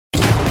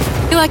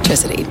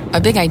Electricity, a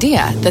big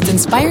idea that's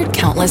inspired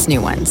countless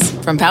new ones.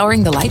 From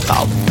powering the light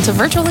bulb to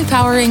virtually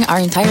powering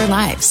our entire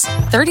lives.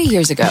 30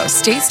 years ago,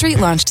 State Street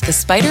launched the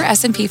SPDR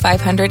S&P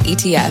 500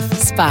 ETF,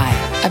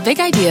 SPY. A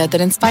big idea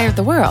that inspired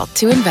the world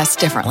to invest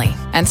differently.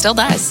 And still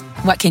does.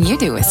 What can you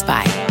do with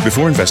SPY?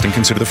 Before investing,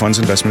 consider the fund's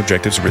investment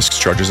objectives, risks,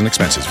 charges, and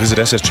expenses. Visit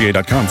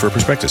ssga.com for a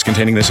prospectus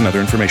containing this and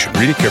other information.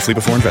 Read it carefully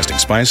before investing.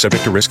 SPY is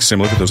subject to risks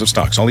similar to those of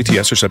stocks. All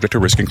ETFs are subject to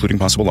risk, including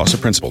possible loss of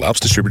principal. Alps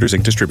Distributors,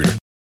 Inc. Distributor.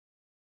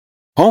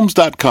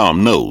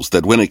 Homes.com knows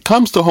that when it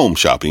comes to home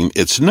shopping,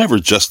 it's never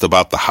just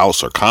about the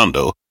house or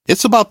condo.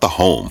 It's about the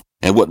home.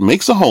 And what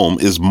makes a home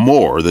is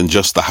more than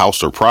just the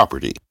house or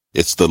property.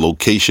 It's the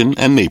location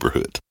and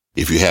neighborhood.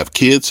 If you have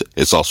kids,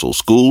 it's also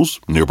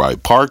schools, nearby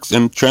parks,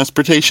 and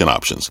transportation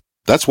options.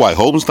 That's why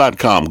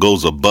Homes.com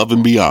goes above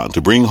and beyond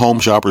to bring home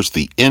shoppers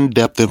the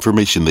in-depth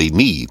information they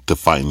need to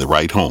find the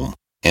right home.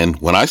 And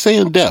when I say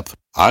in-depth,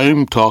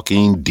 I'm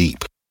talking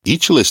deep.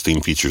 Each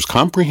listing features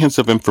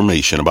comprehensive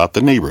information about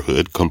the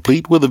neighborhood,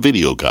 complete with a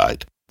video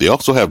guide. They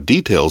also have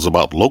details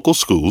about local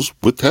schools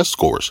with test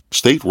scores,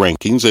 state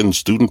rankings, and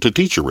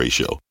student-to-teacher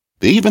ratio.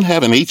 They even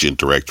have an agent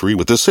directory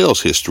with the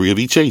sales history of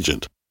each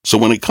agent. So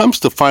when it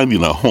comes to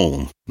finding a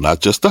home, not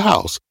just a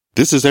house,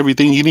 this is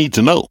everything you need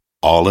to know,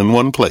 all in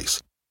one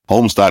place.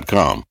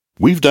 Homes.com.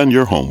 We've done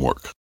your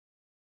homework.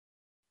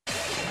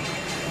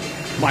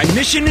 My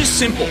mission is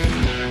simple,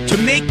 to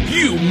make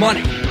you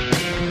money.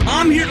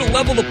 I'm here to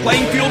level the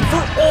playing field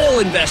for all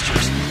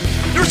investors.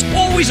 There's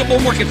always a bull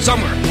market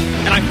somewhere,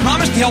 and I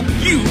promise to help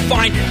you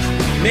find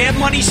it. Mad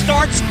Money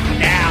starts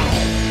now.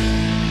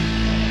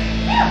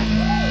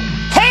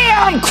 Hey,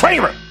 I'm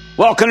Kramer.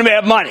 Welcome to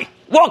Mad Money.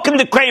 Welcome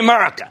to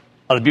Kramerica.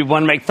 Other people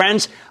want to make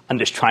friends? I'm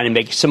just trying to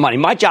make you some money.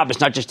 My job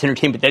is not just to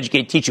entertain, but to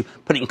educate, teach you,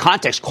 put it in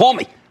context. Call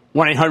me,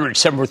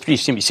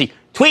 1-800-743-CNBC.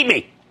 Tweet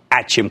me,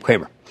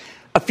 @JimKramer.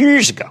 A few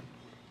years ago,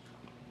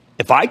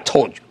 if I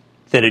told you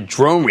that a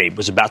drone raid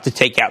was about to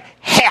take out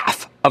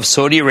half of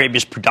Saudi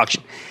Arabia's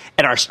production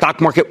and our stock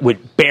market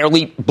would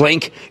barely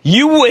blink,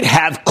 you would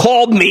have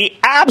called me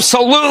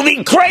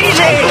absolutely crazy.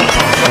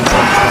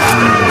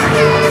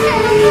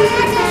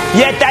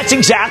 Yet that's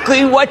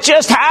exactly what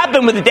just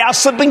happened, with the Dow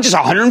slipping just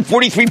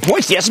 143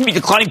 points, the S&P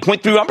declining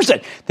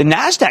 0.31%, the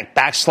Nasdaq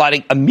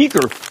backsliding a meager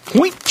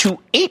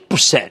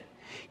 0.28%.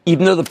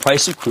 Even though the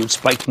price of crude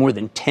spiked more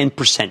than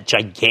 10%.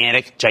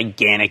 Gigantic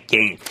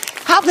gain.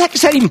 How the heck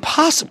is that even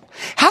possible?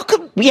 How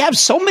could we have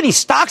so many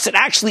stocks that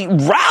actually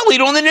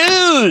rallied on the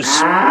news?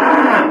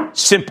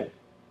 Simple.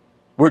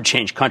 We're a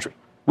changed country.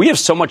 We have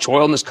so much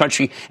oil in this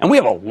country, and we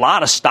have a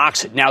lot of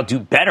stocks that now do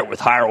better with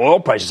higher oil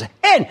prices.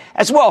 And,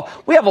 as well,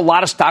 we have a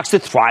lot of stocks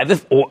that thrive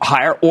if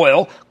higher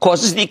oil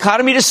causes the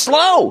economy to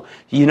slow.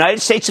 The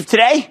United States of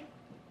today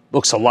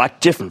looks a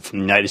lot different from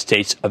the United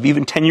States of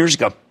even 10 years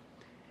ago.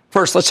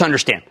 First, let's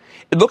understand.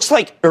 It looks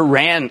like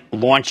Iran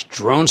launched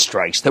drone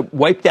strikes that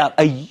wiped out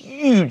a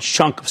huge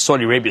chunk of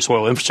Saudi Arabia's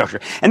oil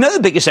infrastructure, and they're the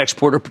biggest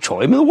exporter of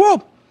petroleum in the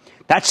world.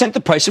 That sent the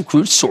price of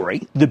crude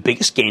soaring, the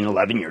biggest gain in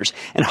 11 years,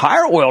 and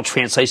higher oil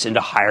translates into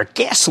higher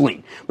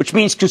gasoline, which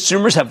means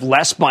consumers have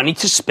less money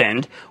to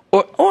spend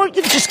or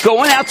just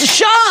going out to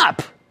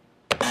shop.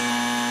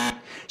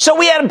 So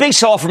we had a big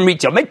sell-off from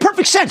retail. Made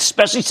perfect sense,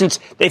 especially since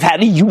they've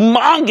had a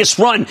humongous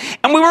run,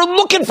 and we were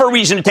looking for a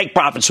reason to take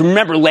profits.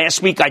 Remember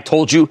last week I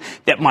told you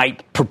that my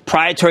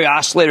proprietary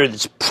oscillator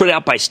that's put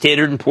out by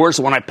Standard & Poor's,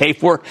 the one I pay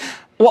for,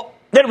 well,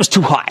 then it was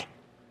too high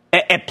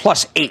at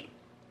 +8.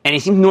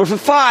 Anything north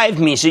of 5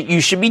 means that you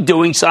should be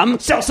doing some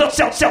sell.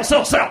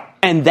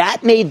 And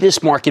that made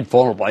this market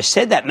vulnerable. I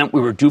said that meant we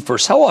were due for a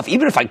sell-off,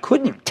 even if I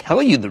couldn't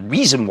tell you the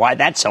reason why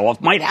that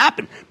sell-off might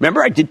happen.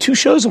 Remember, I did 2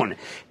 shows on it.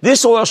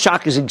 This oil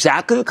shock is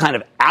exactly the kind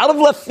of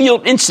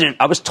out-of-left-field incident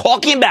I was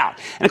talking about.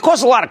 And it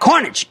caused a lot of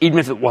carnage, even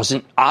if it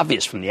wasn't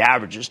obvious from the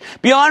averages.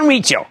 Beyond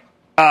retail,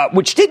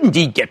 which did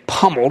indeed get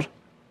pummeled,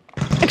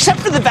 except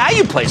for the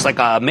value plays like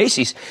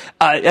Macy's,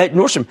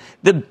 Nordstrom,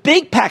 the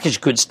big packaged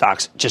goods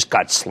stocks just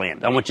got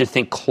slammed. I want you to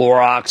think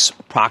Clorox,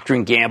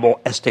 Procter & Gamble,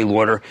 Estee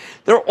Lauder.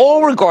 They're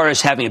all regarded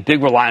as having a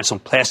big reliance on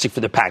plastic for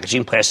their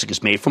packaging. Plastic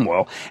is made from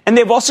oil. And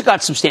they've also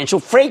got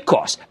substantial freight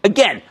costs.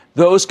 Again,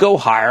 those go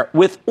higher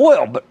with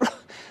oil.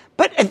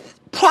 But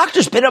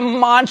Procter's been a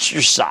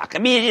monster stock. I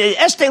mean,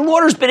 Estee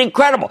Lauder's been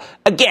incredible.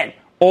 Again,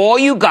 all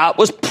you got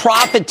was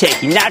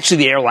profit-taking.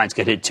 Naturally, the airlines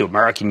got hit too.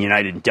 American,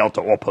 United, and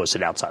Delta all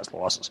posted outsized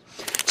losses.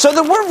 So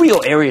there were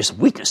real areas of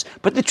weakness.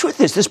 But the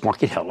truth is this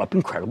market held up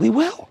incredibly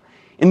well.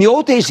 In the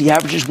old days, the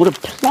averages would have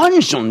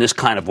plunged on this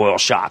kind of oil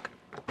shock.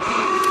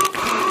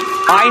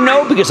 I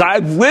know because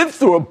I've lived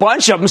through a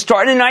bunch of them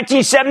starting in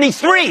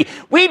 1973.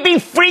 We'd be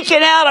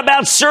freaking out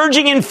about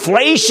surging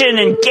inflation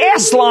and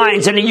gas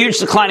lines and a huge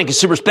decline in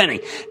consumer spending.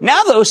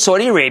 Now, though,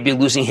 Saudi Arabia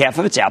losing half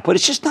of its output,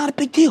 it's just not a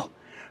big deal.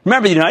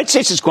 Remember, the United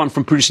States has gone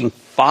from producing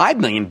 5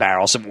 million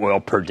barrels of oil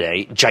per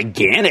day,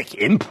 gigantic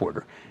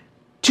importer,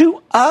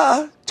 to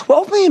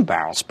 12 million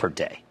barrels per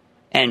day.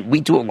 And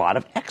we do a lot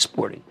of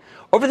exporting.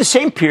 Over the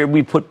same period,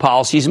 we put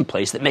policies in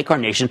place that make our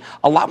nation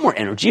a lot more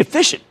energy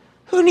efficient.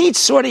 Who needs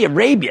Saudi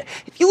Arabia?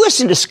 If you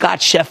listen to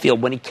Scott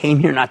Sheffield when he came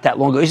here not that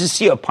long ago, he's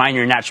the CEO of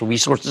Pioneer Natural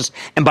Resources,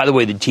 and by the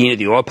way, the dean of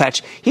the oil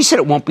patch, he said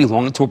it won't be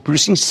long until we're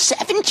producing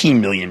 17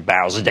 million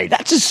barrels a day.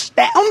 That's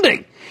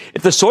astounding.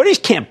 If the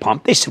Saudis can't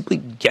pump, they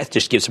simply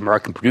just gives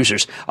American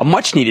producers a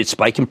much-needed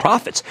spike in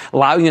profits,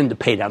 allowing them to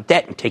pay down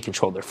debt and take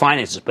control of their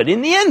finances. But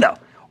in the end, though,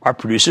 our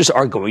producers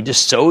are going to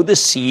sow the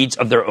seeds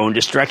of their own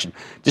destruction.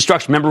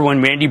 Remember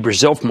when Randy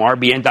Brazil from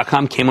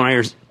RBN.com came on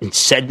here and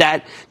said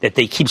that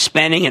they keep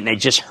spending and they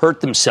just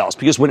hurt themselves?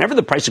 Because whenever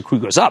the price of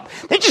crude goes up,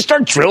 they just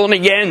start drilling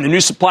again. The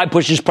new supply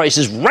pushes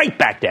prices right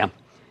back down.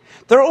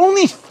 There are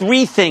only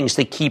three things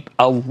that keep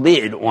a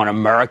lid on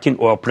American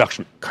oil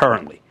production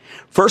currently.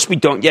 First, we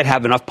don't yet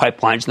have enough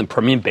pipelines in the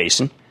Permian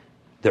Basin.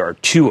 There are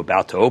two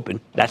about to open.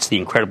 That's the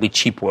incredibly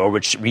cheap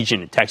oil-rich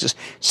region in Texas.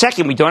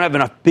 Second, we don't have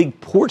enough big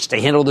ports to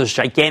handle those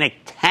gigantic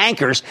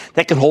tankers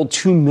that can hold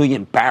 2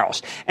 million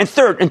barrels. And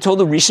third, until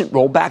the recent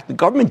rollback, the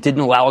government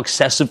didn't allow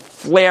excessive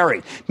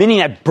flaring, meaning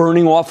that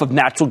burning off of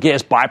natural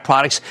gas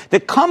byproducts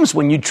that comes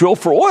when you drill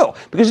for oil,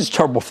 because it's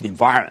terrible for the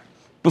environment.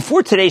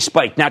 Before today's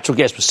spike, natural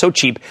gas was so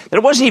cheap that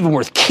it wasn't even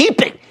worth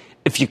keeping.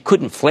 If you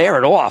couldn't flare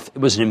it off, it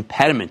was an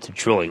impediment to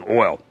drilling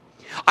oil.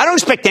 I don't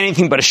expect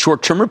anything but a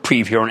short-term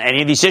reprieve here on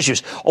any of these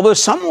issues, although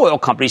some oil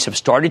companies have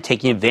started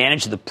taking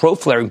advantage of the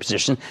pro-flaring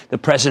position the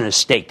president has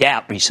staked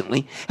out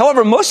recently.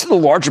 However, most of the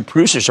larger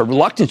producers are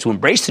reluctant to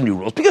embrace the new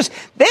rules because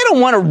they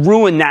don't want to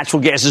ruin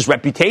natural gas's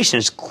reputation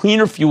as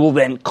cleaner fuel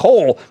than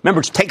coal. Remember,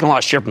 it's taking a lot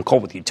of share from coal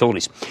with the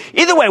utilities.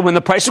 Either way, when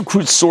the price of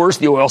crude soars,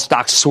 the oil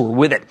stocks soar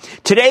with it.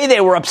 Today,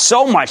 they were up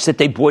so much that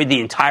they buoyed the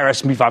entire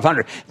S&P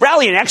 500.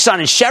 Rally in Exxon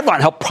and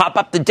Chevron helped prop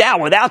up the Dow.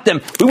 Without them,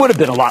 we would have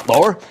been a lot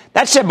lower.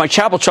 That said, my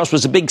Charitable Trust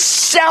was a big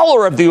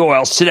seller of the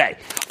oils today.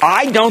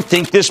 I don't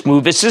think this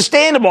move is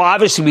sustainable.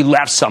 Obviously, we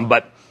left some,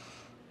 but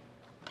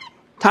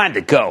time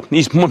to go.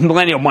 These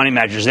millennial money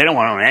managers, they don't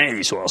want to own any of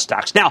these oil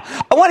stocks. Now,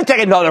 I want to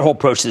take another whole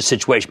approach to this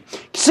situation.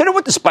 Consider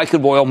what the spike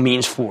of oil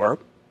means for,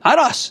 not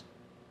us,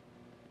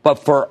 but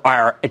for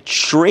our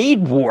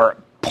trade war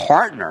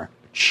partner,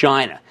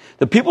 China.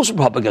 The People's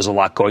Republic has a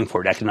lot going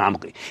for it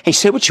economically. Hey,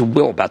 say what you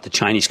will about the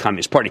Chinese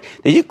Communist Party.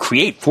 They did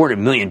create 400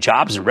 million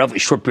jobs in a relatively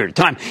short period of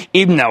time,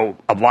 even though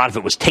a lot of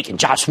it was taking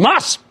jobs from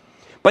us.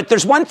 But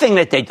there's one thing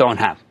that they don't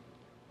have: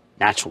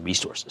 natural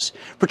resources.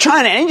 For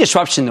China, any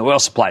disruption in the oil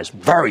supply is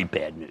very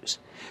bad news.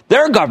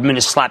 Their government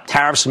has slapped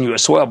tariffs on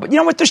U.S. oil, but you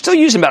know what? They're still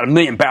using about 1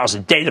 million barrels a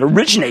day that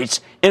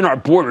originates in our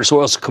borders.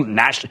 Oil is an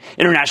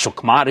international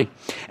commodity.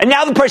 And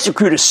now the price of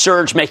crude has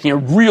surged, making a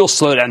real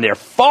slowdown there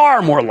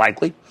far more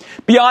likely.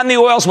 Beyond the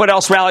oils, what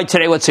else rallied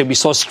today? Let's say we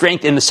saw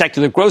strength in the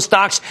secular growth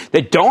stocks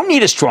that don't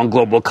need a strong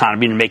global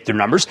economy to make their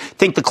numbers.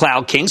 Think the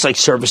cloud kings like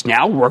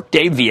ServiceNow,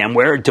 Workday,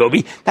 VMware,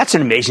 Adobe. That's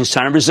an amazing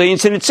sign of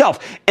resilience in itself.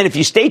 And if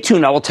you stay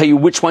tuned, I will tell you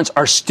which ones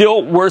are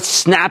still worth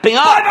snapping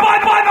up.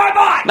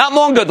 Buy. Not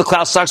long ago, the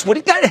cloud stocks were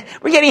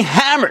getting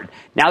hammered.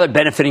 Now they're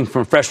benefiting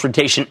from fresh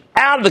rotation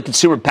out of the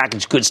consumer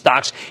packaged goods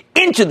stocks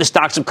into the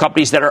stocks of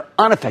companies that are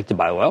unaffected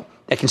by oil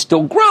that can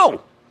still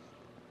grow.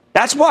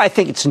 That's why I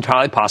think it's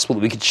entirely possible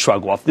that we could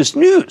shrug off this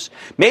news.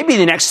 Maybe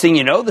the next thing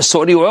you know, the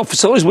Saudi oil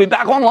facilities will be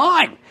back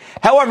online.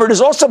 However, it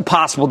is also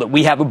possible that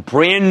we have a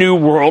brand new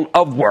world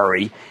of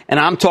worry, and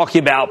I'm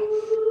talking about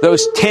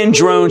those 10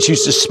 drones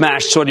used to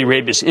smash Saudi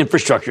Arabia's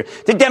infrastructure.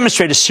 They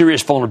demonstrate a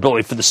serious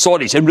vulnerability for the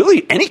Saudis and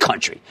really any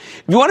country.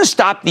 If you want to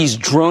stop these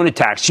drone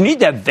attacks, you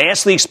need to have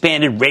vastly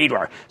expanded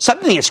radar,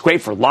 something that's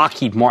great for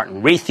Lockheed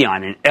Martin,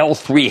 Raytheon, and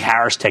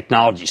L3Harris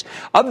Technologies.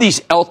 Of these,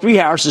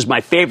 L3Harris is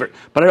my favorite,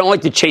 but I don't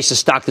like to chase a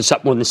stock that's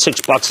up more than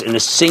 $6 in a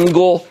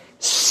single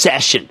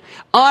session.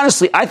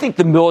 Honestly, I think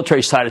the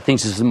military side of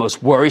things is the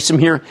most worrisome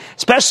here,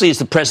 especially as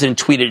the president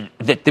tweeted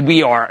that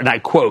we are, and I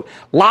quote,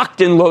 locked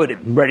and loaded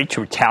and ready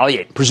to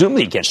retaliate,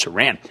 presumably against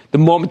Iran, the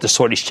moment the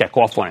Saudis check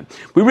off on him.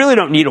 We really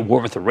don't need a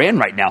war with Iran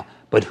right now,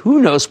 but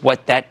who knows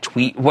what that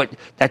tweet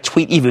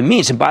even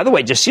means. And by the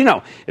way, just so you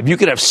know, if you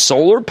could have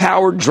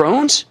solar-powered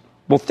drones,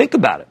 well, think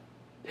about it.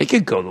 They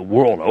could go the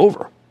world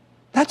over.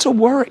 That's a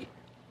worry.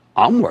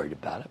 I'm worried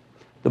about it.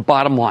 The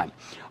bottom line: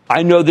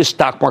 I know this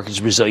stock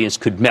market's resilience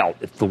could melt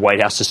if the White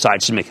House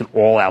decides to make an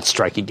all-out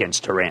strike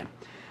against Iran.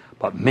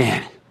 But,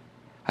 man,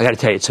 I got to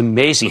tell you, it's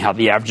amazing how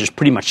the averages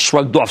pretty much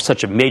shrugged off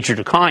such a major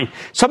decline,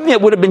 something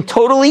that would have been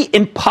totally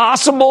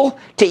impossible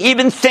to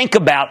even think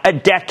about a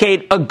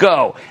decade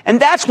ago. And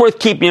that's worth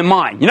keeping in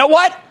mind. You know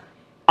what?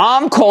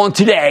 I'm calling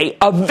today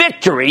a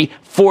victory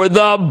for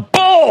the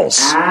Bulls.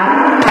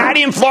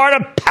 Patty in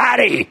Florida,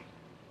 Patty.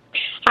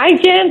 Hi,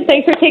 Jim.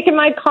 Thanks for taking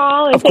my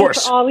call, and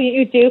thanks for all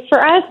you do for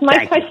us.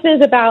 My question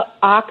is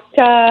about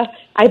Okta.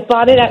 I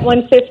bought it at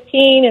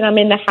 $115, and I'm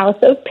in the house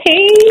of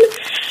pain.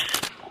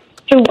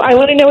 So I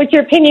want to know what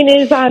your opinion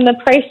is on the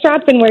price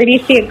drop, and where do you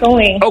see it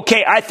going?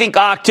 Okay, I think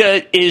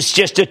Okta is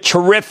just a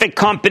terrific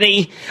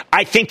company.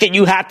 I think that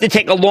you have to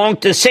take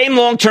the same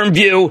long-term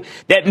view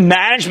that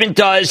management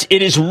does.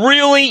 It is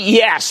really,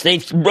 yes,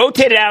 they've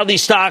rotated out of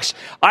these stocks.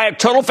 I have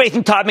total faith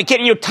in Todd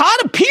McKinnon. Todd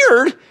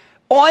appeared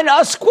on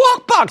a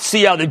Squawk Box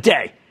the other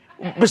day.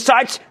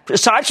 besides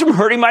from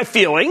hurting my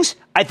feelings,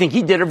 I think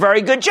he did a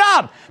very good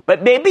job.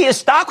 But maybe his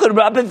stock would have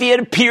been up if he had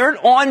appeared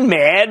on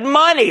Mad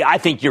Money. I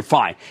think you're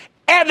fine.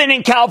 Evan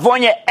in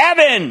California.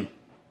 Evan.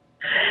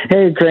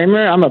 Hey,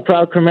 Cramer. I'm a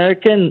proud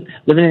American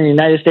living in the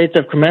United States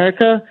of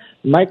America.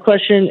 My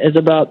question is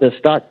about the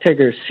stock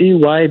ticker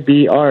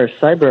CYBR,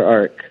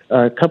 CyberArk.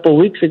 A couple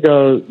weeks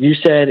ago, you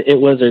said it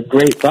was a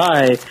great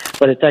buy,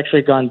 but it's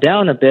actually gone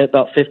down a bit,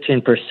 about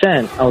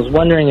 15%. I was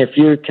wondering if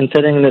you're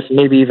considering this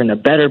maybe even a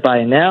better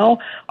buy now,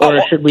 or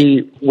should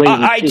we wait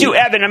and see? I do,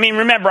 Evan. I mean,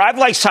 remember, I've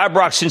liked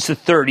CyberArk since the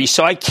 30s,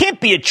 so I can't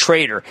be a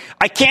trader.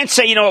 I can't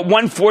say, at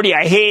 140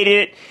 I hate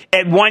it,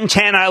 at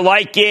 110 I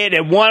like it,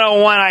 at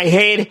 101 I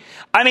hate it.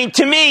 I mean,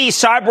 to me,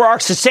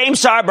 CyberArk's the same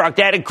CyberArk.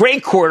 They had a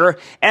great quarter,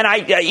 and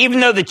even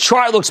though the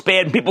chart looks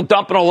bad and people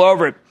dumping all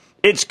over it,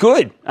 it's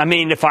good. I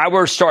mean, if I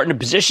were starting a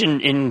position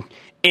in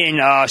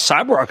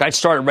CyberArk, I'd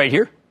start it right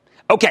here.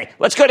 Okay,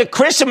 let's go to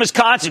Chris in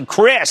Wisconsin.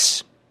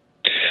 Chris.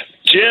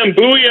 Jim,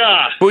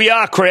 booyah.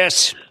 Booyah,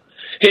 Chris.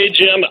 Hey,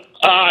 Jim.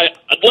 I'd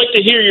like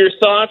to hear your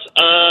thoughts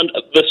on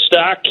the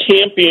stock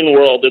camping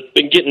world. It's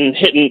been getting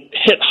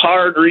hit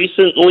hard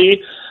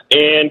recently,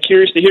 and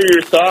curious to hear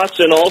your thoughts,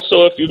 and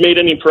also if you've made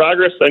any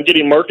progress on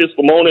getting Marcus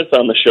Lemonis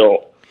on the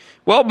show.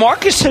 Well,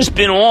 Marcus has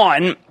been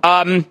on.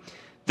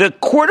 The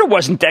quarter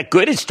wasn't that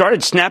good. It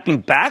started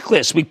snapping back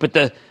last week, but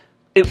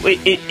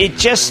it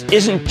just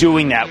isn't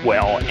doing that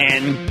well.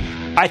 And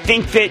I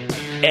think that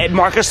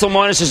Marcus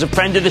Lemonis is a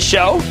friend of the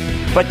show,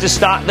 but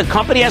the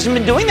company hasn't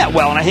been doing that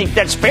well, and I think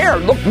that's fair.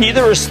 Look,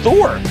 neither is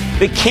Thor.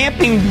 The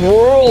camping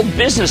world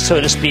business,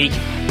 so to speak,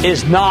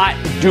 is not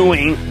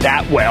doing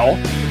that well,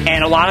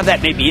 and a lot of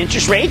that may be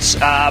interest rates,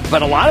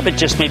 but a lot of it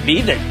just may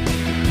be that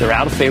they're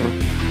out of favor.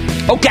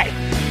 Okay,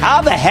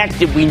 how the heck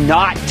did we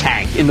not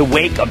tank in the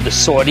wake of the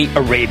Saudi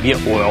Arabia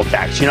oil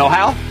tax? You know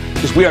how?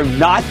 Because we are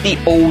not the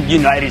old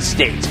United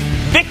States.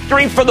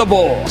 Victory for the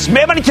bulls.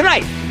 Mad Money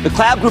tonight. The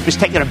Cloud Group has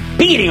taken a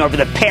beating over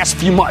the past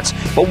few months.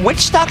 But which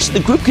stocks in the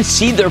group could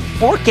see their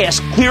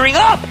forecast clearing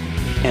up?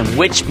 And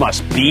which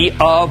must be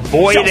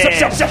avoided?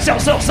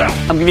 Sell.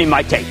 I'm giving you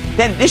my take.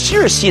 Then this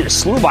year has seen a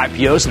slew of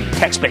IPOs in the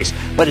tech space.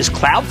 But as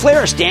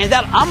Cloudflare stands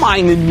out, I'm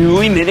eyeing the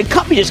newly minted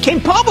company just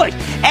came public.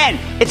 And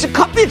it's a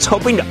company that's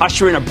hoping to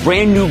usher in a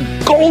brand new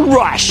gold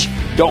rush.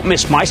 Don't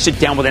miss my sit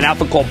down with an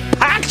outfit called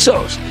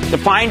Paxos to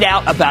find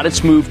out about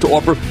its move to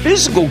offer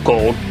physical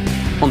gold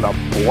on the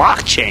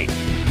blockchain.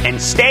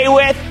 And stay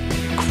with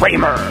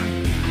Cramer.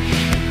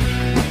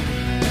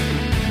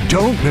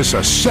 Don't miss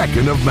a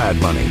second of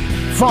Mad Money.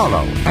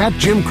 Follow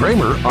 @Jim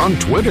Cramer on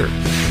Twitter.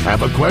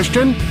 Have a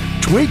question?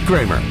 Tweet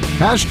Cramer.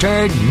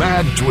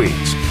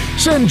 #MadTweets.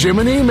 Send Jim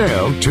an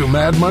email to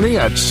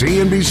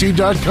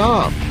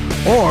madmoney@cnbc.com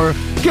or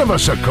give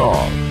us a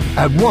call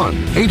at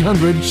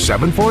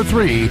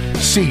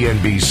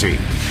 1-800-743-CNBC.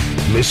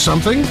 Miss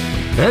something?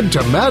 Head to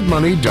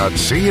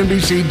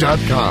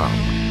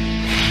madmoney.cnbc.com.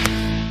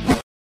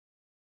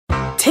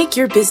 Take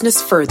your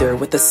business further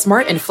with the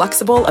smart and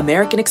flexible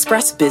American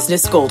Express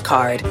Business Gold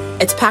Card.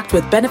 It's packed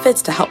with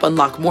benefits to help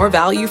unlock more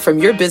value from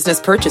your business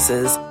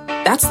purchases.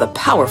 That's the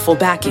powerful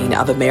backing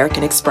of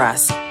American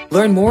Express.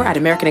 Learn more at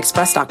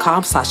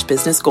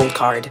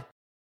americanexpress.com/businessgoldcard.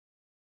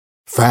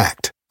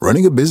 Fact.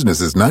 Running a business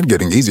is not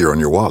getting easier on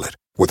your wallet.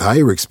 With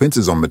higher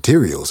expenses on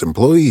materials,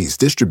 employees,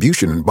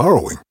 distribution, and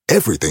borrowing,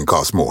 everything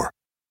costs more.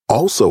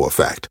 Also a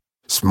fact.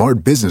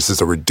 Smart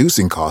businesses are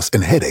reducing costs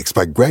and headaches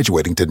by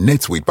graduating to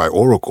NetSuite by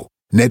Oracle.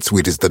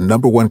 NetSuite is the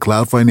 #1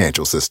 cloud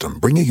financial system,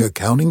 bringing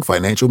accounting,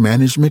 financial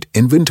management,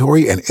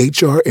 inventory, and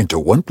HR into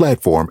one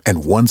platform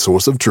and one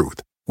source of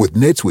truth. With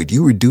NetSuite,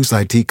 you reduce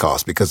IT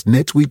costs because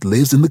NetSuite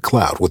lives in the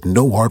cloud with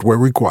no hardware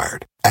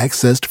required.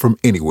 Accessed from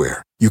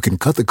anywhere, you can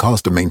cut the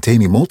cost of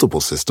maintaining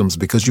multiple systems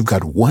because you've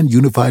got one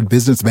unified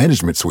business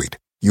management suite.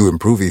 You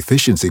improve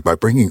efficiency by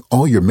bringing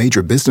all your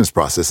major business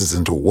processes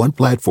into one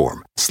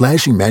platform,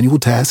 slashing manual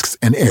tasks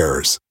and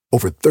errors.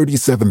 Over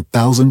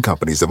 37,000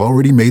 companies have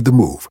already made the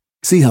move.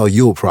 See how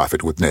you'll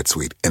profit with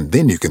NetSuite, and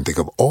then you can think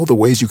of all the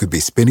ways you could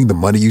be spending the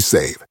money you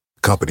save.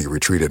 Company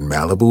retreat in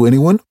Malibu,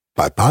 anyone?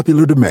 By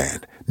popular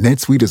demand,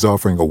 NetSuite is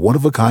offering a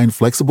one-of-a-kind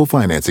flexible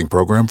financing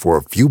program for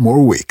a few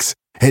more weeks.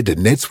 Head to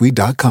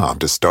netsuite.com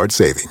to start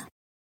saving.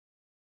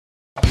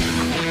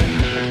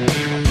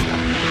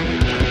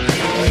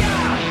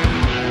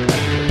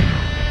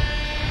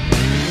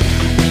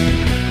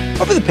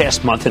 Over the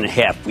past month and a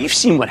half, we've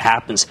seen what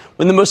happens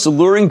when the most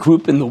alluring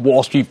group in the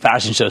Wall Street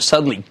fashion show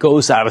suddenly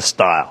goes out of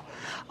style.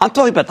 I'm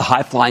talking about the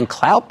high-flying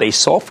cloud-based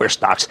software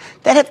stocks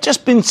that have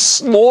just been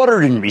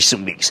slaughtered in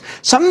recent weeks.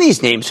 Some of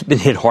these names have been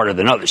hit harder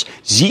than others.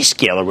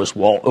 Zscaler was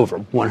well over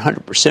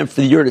 100% for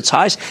the year at its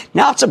highs.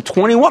 Now it's up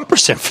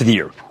 21% for the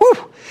year. Whew.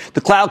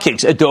 The Cloud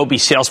Kings, Adobe,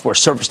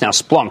 Salesforce, ServiceNow,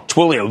 Splunk,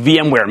 Twilio,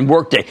 VMware, and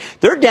Workday,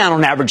 they're down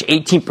on average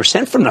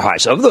 18% from their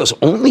highs. Of those,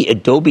 only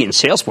Adobe and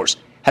Salesforce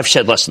have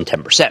shed less than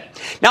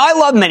 10%. Now, I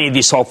love many of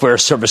these software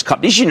service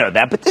companies. You know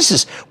that. But this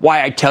is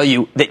why I tell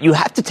you that you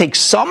have to take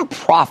some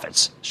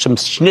profits, some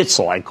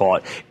schnitzel, I call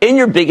it, in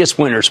your biggest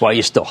winners while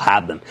you still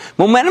have them.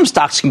 Momentum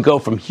stocks can go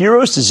from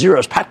heroes to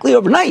zeros practically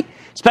overnight,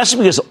 especially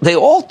because they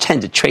all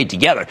tend to trade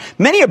together.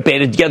 Many are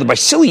banded together by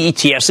silly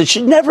ETFs that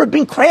should never have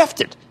been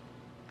crafted.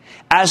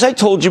 As I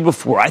told you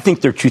before, I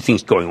think there are two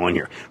things going on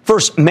here.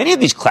 First, many of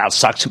these cloud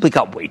stocks simply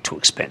got way too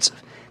expensive.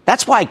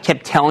 That's why I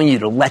kept telling you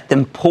to let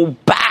them pull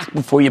back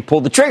before you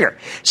pull the trigger.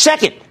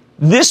 Second,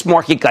 this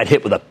market got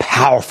hit with a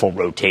powerful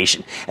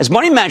rotation. As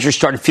money managers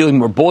started feeling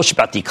more bullish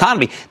about the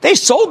economy, they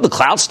sold the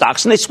cloud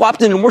stocks and they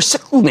swapped into more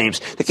cyclical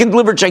names that can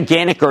deliver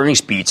gigantic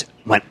earnings beats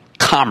when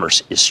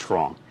commerce is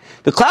strong.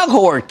 The cloud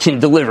cohort can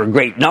deliver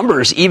great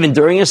numbers even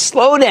during a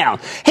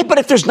slowdown. Hey, but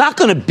if there's not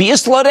going to be a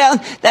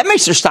slowdown, that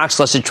makes their stocks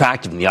less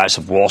attractive in the eyes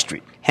of Wall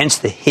Street. Hence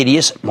the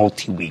hideous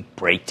multi-week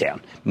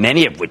breakdown,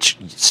 many of which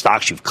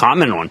stocks you've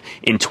commented on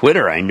in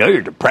Twitter. I know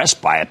you're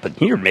depressed by it, but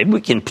here, maybe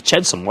we can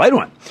shed some light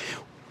on it.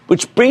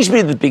 Which brings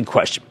me to the big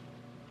question.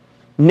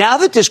 Now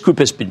that this group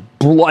has been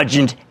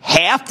bludgeoned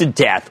half to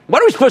death,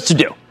 what are we supposed to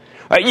do?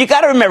 All right, you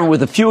got to remember,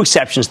 with a few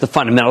exceptions, the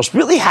fundamentals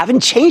really haven't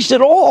changed at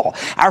all.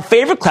 Our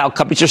favorite cloud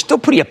companies are still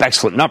putting up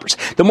excellent numbers.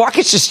 The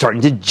market's just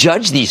starting to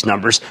judge these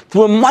numbers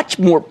through a much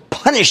more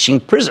punishing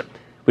prism,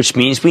 which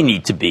means we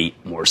need to be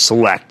more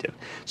selective.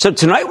 So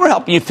tonight we're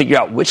helping you figure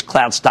out which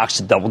cloud stocks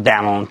to double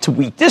down on to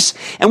beat this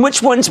and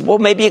which ones, well,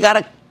 maybe you got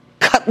to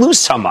cut loose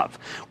some of.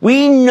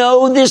 We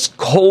know this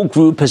whole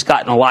group has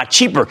gotten a lot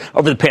cheaper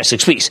over the past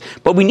 6 weeks,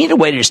 but we need a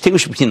way to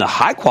distinguish between the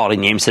high-quality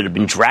names that have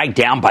been dragged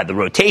down by the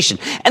rotation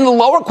and the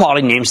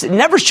lower-quality names that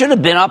never should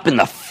have been up in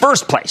the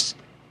first place.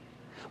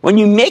 When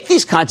you make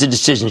these kinds of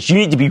decisions, you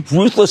need to be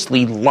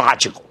ruthlessly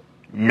logical,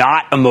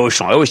 not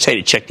emotional. I always tell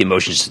you to check the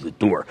emotions at the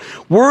door.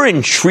 We're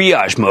in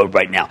triage mode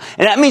right now,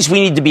 and that means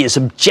we need to be as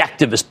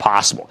objective as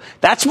possible.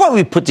 That's why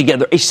we put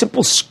together a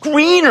simple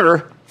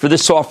screener for the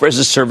software as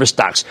a service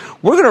stocks.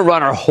 We're going to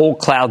run our whole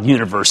cloud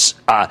universe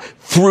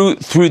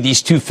through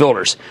these two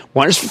filters.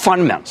 One is for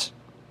fundamentals,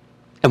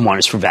 and one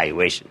is for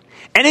valuation.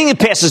 Anything that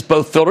passes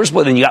both filters,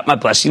 well, then you got my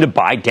blessing to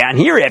buy down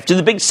here after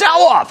the big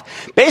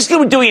sell-off. Basically,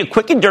 we're doing a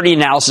quick and dirty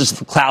analysis of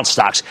the cloud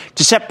stocks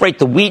to separate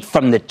the wheat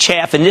from the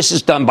chaff, and this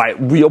is done by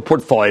real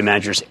portfolio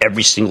managers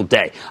every single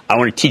day. I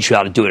want to teach you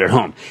how to do it at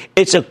home.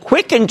 It's a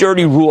quick and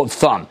dirty rule of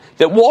thumb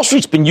that Wall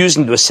Street's been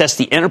using to assess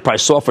the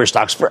enterprise software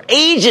stocks for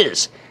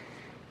ages.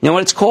 You know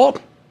what it's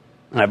called?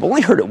 And I've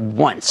only heard it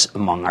once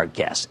among our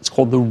guests. It's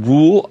called the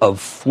Rule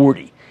of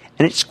 40.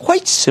 And it's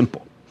quite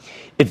simple.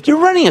 If you're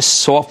running a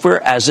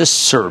software as a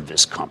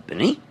service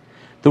company,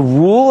 the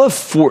Rule of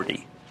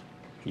 40,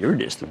 here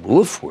it is, the Rule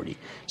of 40,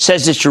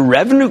 says that your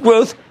revenue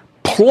growth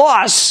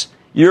plus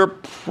your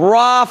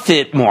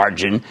profit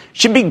margin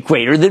should be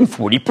greater than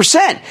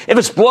 40%. If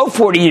it's below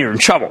 40, you're in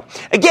trouble.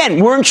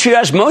 Again, we're in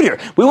triage mode here.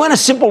 We want a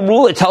simple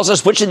rule that tells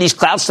us which of these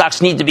cloud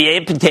stocks need to be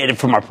amputated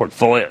from our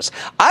portfolios.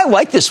 I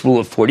like this Rule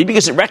of 40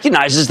 because it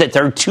recognizes that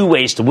there are two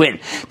ways to win.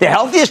 The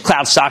healthiest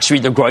cloud stocks are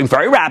either growing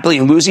very rapidly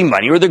and losing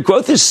money, or their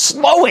growth is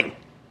slowing,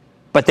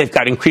 but they've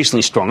got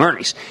increasingly strong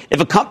earnings. If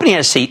a company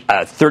has, say,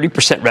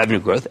 30% revenue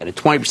growth and a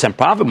 20%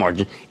 profit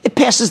margin, it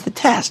passes the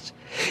test.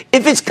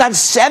 If it's got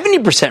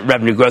 70%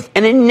 revenue growth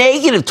and a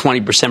negative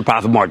 20%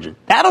 profit margin,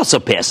 that also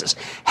passes.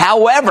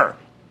 However,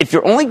 if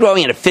you're only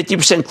growing at a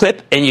 50%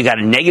 clip and you got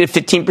a negative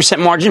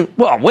 15% margin,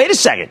 well, wait a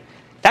second.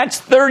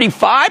 That's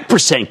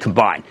 35%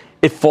 combined.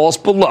 It falls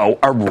below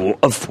our Rule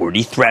of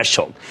 40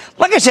 threshold.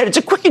 Like I said, it's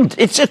a quick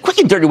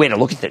and dirty way to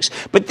look at things.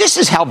 But this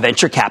is how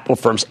venture capital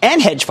firms and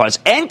hedge funds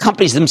and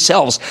companies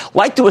themselves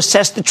like to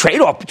assess the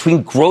trade-off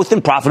between growth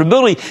and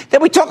profitability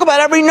that we talk about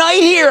every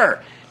night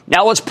here.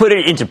 Now let's put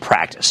it into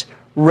practice.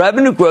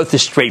 Revenue growth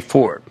is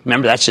straightforward.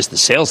 Remember, that's just the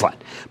sales line.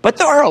 But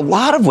there are a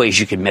lot of ways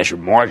you can measure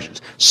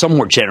margins, some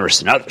more generous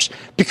than others.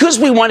 Because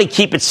we want to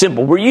keep it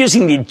simple, we're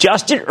using the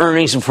adjusted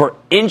earnings for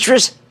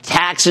interest,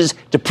 taxes,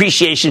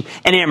 depreciation,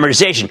 and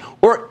amortization,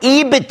 or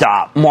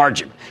EBITDA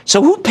margin.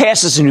 So who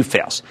passes and who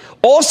fails?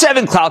 All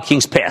 7 Cloud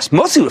Kings pass,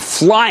 mostly with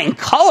flying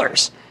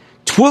colors.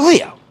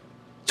 Twilio.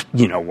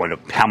 You know,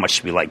 how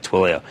much we like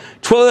Twilio.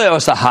 Twilio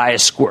is the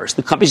highest scores.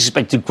 The company is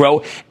expected to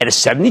grow at a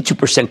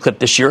 72% clip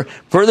this year,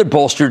 further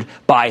bolstered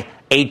by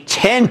a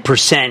 10%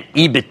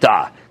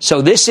 EBITDA.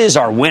 So this is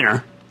our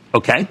winner,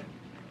 okay?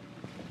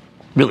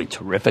 Really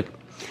terrific.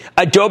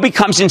 Adobe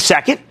comes in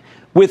second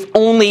with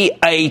only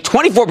a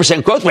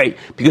 24% growth rate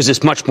because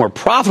it's much more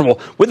profitable,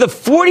 with a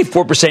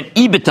 44%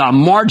 EBITDA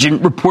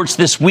margin, reports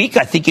this week.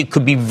 I think it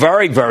could be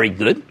very, very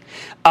good.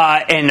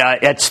 And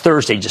that's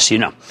Thursday, just so you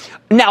know.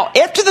 Now,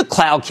 after the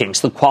Cloud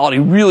Kings, the quality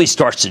really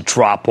starts to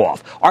drop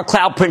off. Our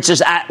Cloud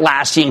Princes,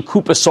 Atlassian,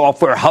 Coupa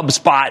Software,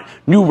 HubSpot,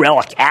 New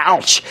Relic,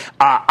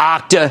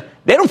 Okta,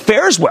 they don't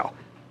fare as well.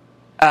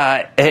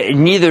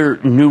 Neither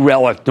New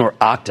Relic nor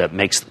Okta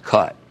makes the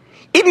cut.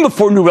 Even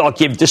before New Relic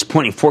gave a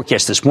disappointing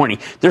forecast this morning,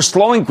 their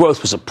slowing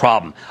growth was a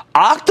problem.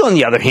 Okta, on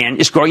the other hand,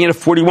 is growing at a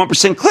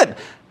 41% clip,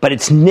 but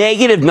its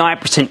negative 9%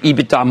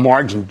 EBITDA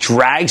margin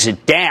drags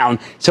it down,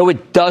 so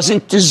it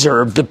doesn't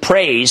deserve the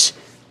praise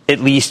at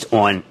least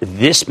on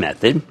this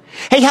method.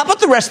 Hey, how about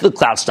the rest of the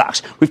cloud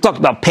stocks? We've talked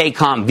about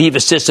Paycom, Viva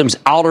Systems,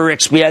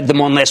 Alteryx. We had them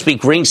on last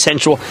week.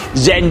 RingCentral,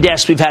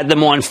 Zendesk. We've had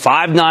them on.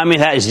 Five9. We've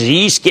had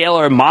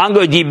Zscaler,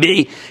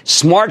 MongoDB,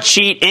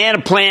 Smartsheet,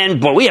 Anaplan.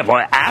 Boy, we have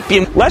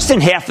Appian. Less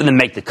than half of them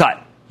make the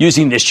cut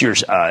using this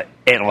year's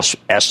analyst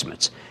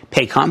estimates.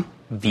 Paycom,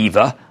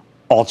 Viva,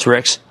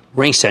 Alteryx,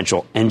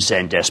 RingCentral, and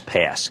Zendesk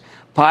pass.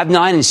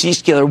 Five9 and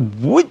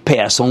Zscaler would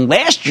pass on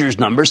last year's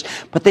numbers,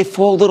 but they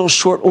fall a little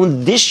short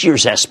on this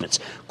year's estimates.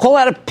 Call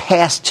out a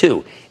pass,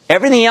 too.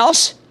 Everything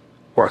else,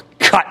 we're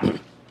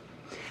cutting.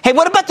 Hey,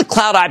 what about the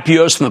cloud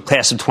IPOs from the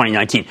class of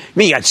 2019? I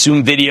mean, you got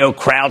Zoom Video,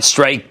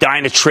 CrowdStrike,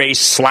 Dynatrace,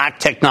 Slack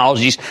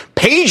Technologies,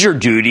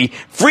 PagerDuty,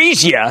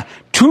 Phreesia,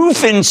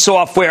 Tufin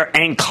Software,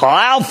 and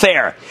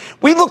Cloudflare.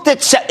 We looked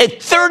at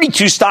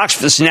 32 stocks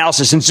for this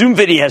analysis, and Zoom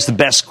Video has the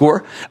best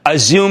score.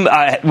 Zoom,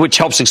 which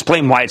helps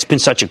explain why it's been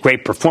such a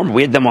great performer.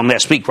 We had them on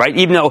last week, right?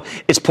 Even though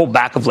it's pulled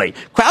back of late.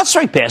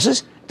 CrowdStrike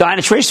passes.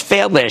 Dynatrace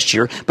failed last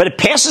year, but it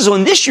passes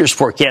on this year's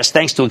forecast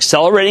thanks to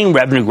accelerating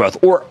revenue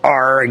growth, or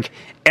ARG.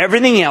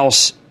 Everything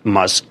else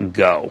must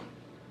go.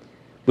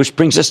 Which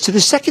brings us to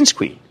the second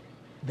screen,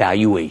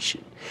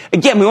 valuation.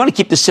 Again, we want to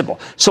keep this simple.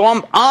 So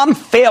I'm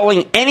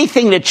failing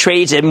anything that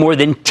trades at more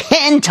than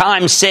 10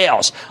 times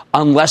sales,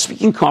 unless we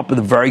can come up with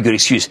a very good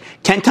excuse.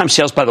 10 times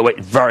sales, by the way,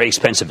 very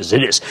expensive as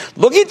it is.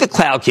 Looking at the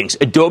Cloud Kings,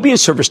 Adobe and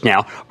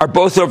ServiceNow are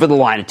both over the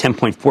line at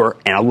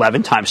 10.4 and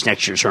 11 times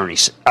next year's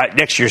earnings,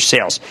 next year's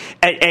sales.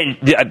 And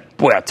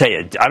boy, I'll tell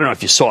you, I don't know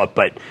if you saw it,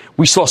 but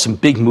we saw some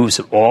big moves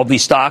in all of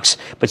these stocks.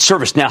 But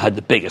ServiceNow had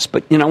the biggest.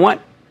 But you know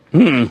what?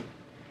 Not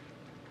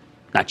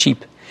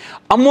cheap.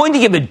 I'm willing to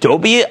give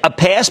Adobe a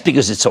pass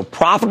because it's so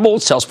profitable.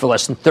 It sells for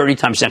less than 30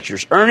 times next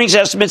year's earnings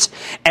estimates,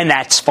 and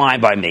that's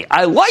fine by me.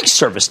 I like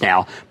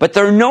ServiceNow, but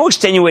there are no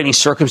extenuating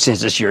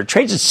circumstances this year. It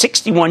trades at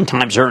 61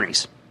 times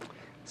earnings.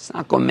 It's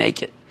not going to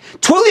make it.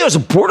 Twilio is a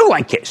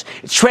borderline case.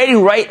 It's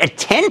trading right at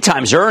 10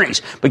 times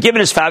earnings, but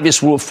given its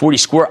fabulous Rule of 40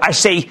 score, I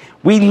say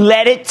we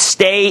let it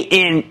stay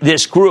in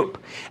this group.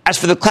 As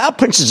for the cloud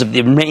princes of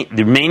the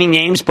remaining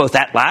names, both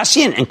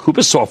Atlassian and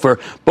Coupa Software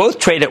both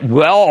trade at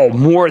well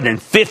more than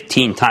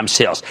 15 times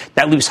sales.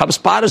 That leaves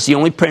HubSpot as the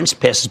only prince,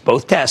 passes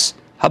both tests.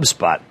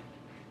 HubSpot.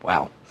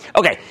 Wow.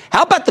 Okay,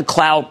 how about the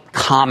cloud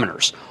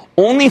commoners?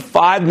 Only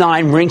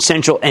Five9,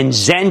 RingCentral, and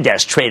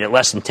Zendesk trade at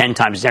less than 10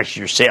 times next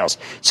year's sales.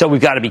 So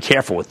we've got to be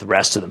careful with the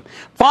rest of them.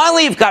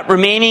 Finally, you've got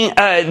remaining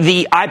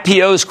the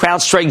IPOs,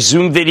 CrowdStrike,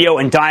 Zoom Video,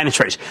 and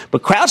Dynatrace.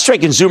 But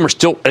CrowdStrike and Zoom are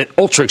still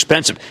ultra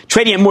expensive,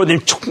 trading at more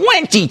than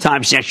 20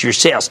 times next year's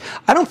sales.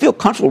 I don't feel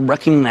comfortable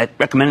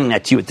recommending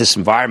that to you at this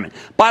environment.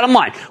 Bottom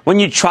line, when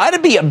you try to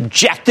be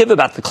objective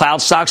about the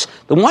cloud stocks,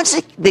 the ones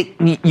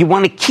that you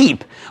want to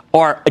keep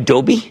are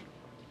Adobe,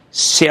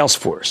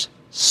 Salesforce,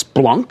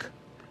 Splunk,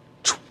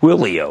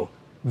 Twilio,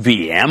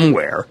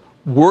 VMware,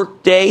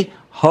 Workday,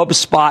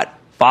 HubSpot,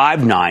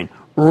 Five9,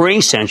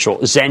 RingCentral,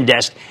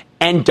 Zendesk,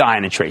 and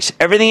Dynatrace.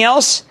 Everything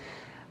else,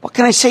 what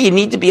can I say? You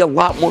need to be a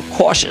lot more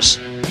cautious,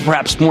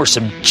 perhaps more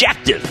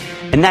subjective,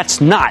 and that's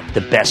not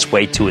the best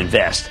way to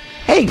invest.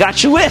 Hey,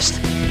 got your list.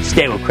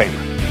 Stay with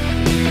Cramer.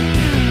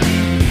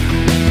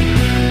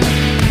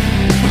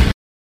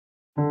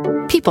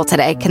 People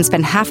today can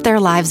spend half their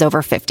lives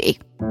over 50.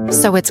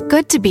 So it's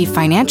good to be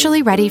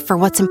financially ready for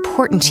what's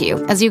important to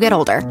you as you get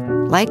older,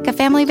 like a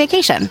family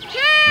vacation.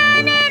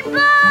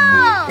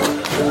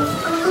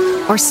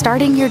 Or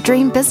starting your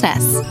dream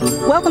business.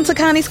 Welcome to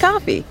Connie's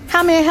Coffee.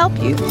 How may I help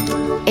you?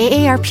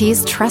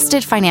 AARP's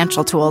trusted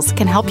financial tools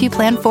can help you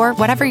plan for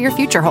whatever your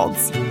future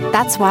holds.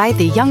 That's why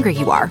the younger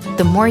you are,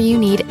 the more you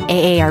need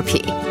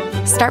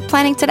AARP. Start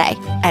planning today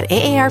at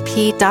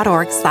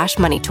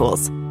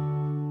aarp.org/moneytools.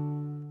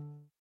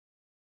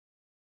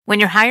 When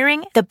you're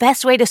hiring, the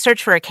best way to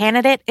search for a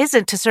candidate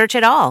isn't to search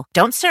at all.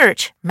 Don't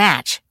search,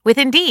 match with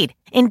Indeed.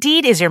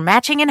 Indeed is your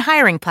matching and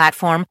hiring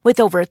platform with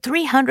over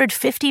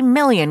 350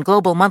 million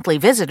global monthly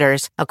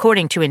visitors,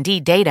 according to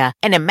Indeed data,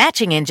 and a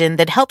matching engine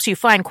that helps you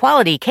find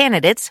quality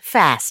candidates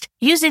fast.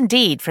 Use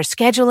Indeed for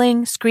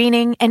scheduling,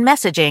 screening, and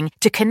messaging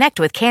to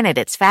connect with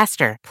candidates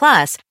faster.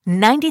 Plus,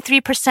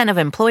 93% of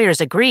employers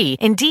agree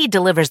Indeed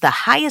delivers the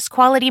highest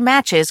quality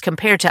matches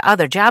compared to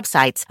other job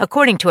sites,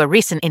 according to a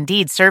recent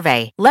Indeed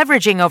survey.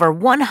 Leveraging over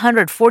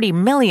 140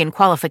 million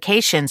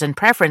qualifications and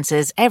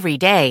preferences every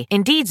day,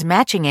 Indeed's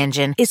matching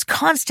engine is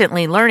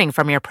constantly learning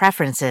from your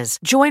preferences.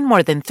 Join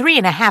more than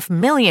 3.5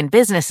 million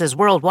businesses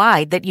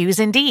worldwide that use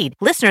Indeed.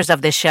 Listeners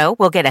of this show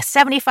will get a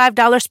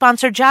 $75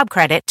 sponsored job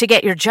credit to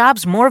get your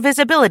jobs more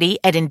visibility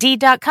at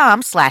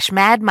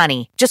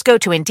Indeed.com/madmoney. Just go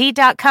to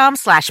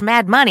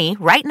Indeed.com/madmoney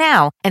right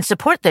now and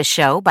support this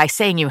show by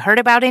saying you heard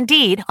about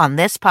Indeed on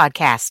this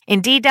podcast.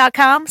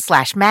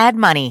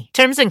 Indeed.com/madmoney.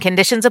 Terms and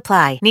conditions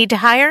apply. Need to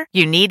hire?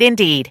 You need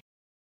Indeed.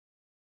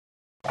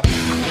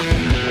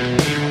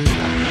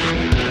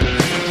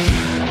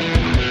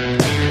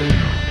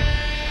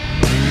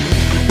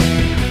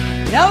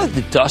 Now that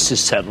the dust has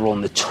settled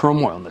on the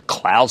turmoil in the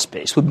cloud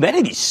space, with many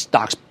of these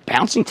stocks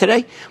bouncing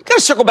today? We've got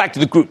to circle back to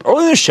the group.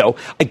 Earlier in the show,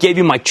 I gave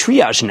you my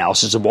triage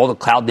analysis of all the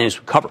cloud names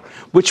we cover,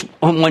 which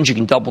ones you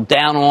can double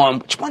down on,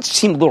 which ones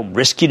seem a little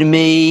risky to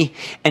me.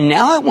 And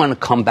now I want to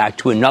come back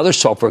to another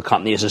software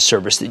company as a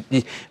service,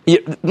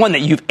 one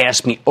that you've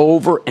asked me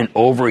over and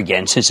over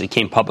again since it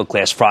came public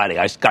last Friday.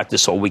 I got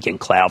this all weekend,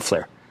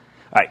 Cloudflare.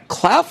 All right,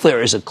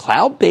 Cloudflare is a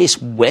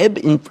cloud-based web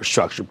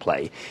infrastructure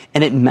play,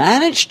 and it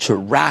managed to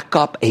rack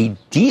up a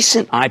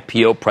decent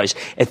IPO price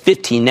at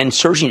 15, then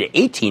surging to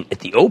 18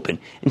 at the open,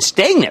 and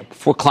staying there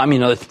before climbing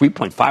another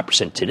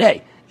 3.5%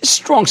 today. It's a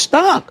strong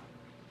stock.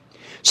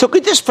 So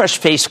could this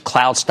fresh-faced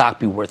cloud stock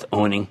be worth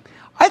owning?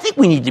 I think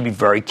we need to be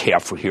very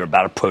careful here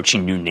about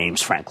approaching new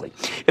names, frankly.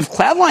 If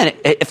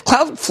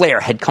Cloudflare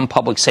had come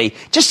public, say,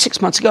 just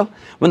 6 months ago,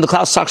 when the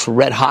cloud stocks were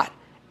red hot,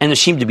 and there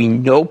seemed to be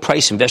no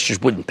price investors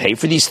wouldn't pay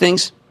for these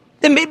things,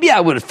 then maybe I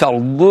would have felt a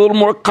little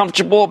more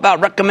comfortable about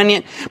recommending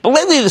it. But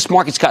lately, this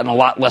market's gotten a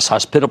lot less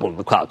hospitable to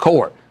the cloud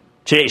cohort.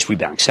 Today's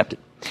rebound accepted.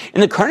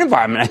 In the current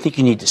environment, I think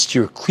you need to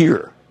steer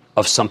clear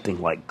of something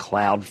like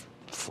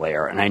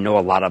Cloudflare, and I know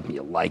a lot of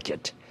you like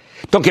it.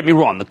 Don't get me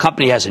wrong, the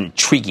company has an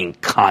intriguing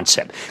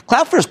concept.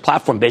 Cloudflare's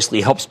platform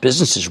basically helps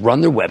businesses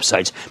run their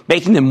websites,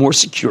 making them more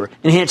secure,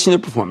 enhancing their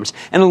performance,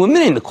 and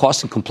eliminating the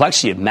cost and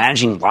complexity of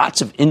managing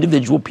lots of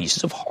individual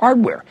pieces of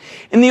hardware.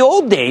 In the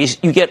old days,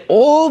 you get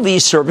all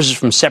these services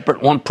from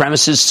separate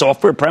on-premises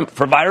software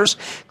providers.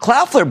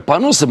 Cloudflare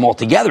bundles them all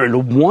together into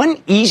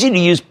one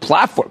easy-to-use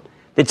platform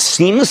that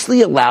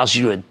seamlessly allows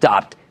you to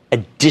adopt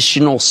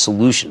additional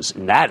solutions,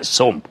 and that is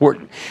so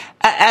important.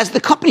 As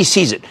the company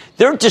sees it,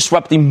 they're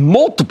disrupting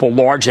multiple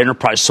large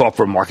enterprise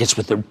software markets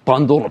with their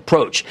bundled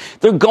approach.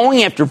 They're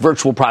going after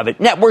virtual private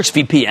networks,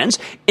 VPNs,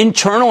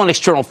 internal and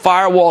external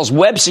firewalls,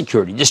 web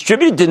security,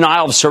 distributed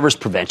denial of service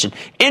prevention,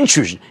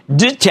 intrusion,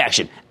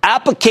 detection,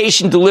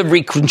 application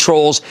delivery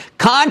controls,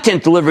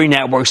 content delivery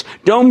networks,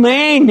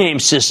 domain name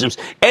systems,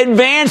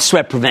 advanced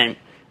threat prevention,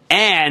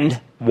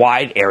 and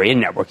wide area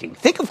networking.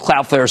 Think of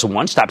Cloudflare as a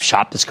one-stop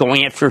shop that's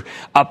going after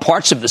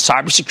parts of the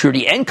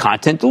cybersecurity and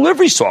content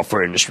delivery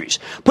software industries.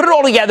 Put it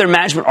all together,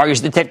 management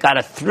argues that they've got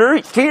a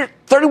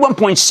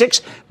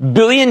 $31.6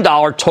 billion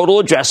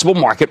total addressable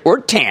market, or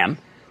TAM,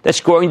 that's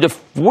growing to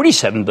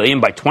 $47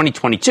 billion by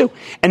 2022.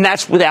 And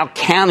that's without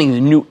counting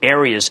the new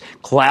areas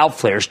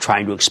Cloudflare is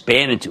trying to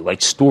expand into,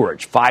 like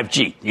storage,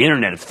 5G, the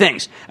Internet of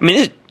Things. I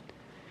mean,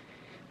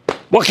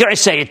 what can I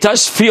say? It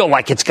does feel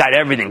like it's got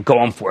everything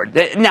going for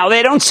it. Now,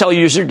 they don't sell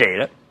user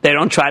data. They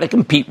don't try to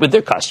compete with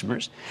their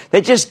customers. They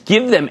just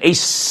give them a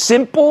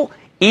simple,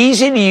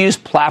 easy-to-use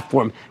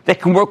platform that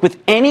can work with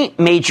any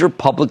major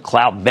public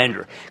cloud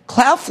vendor.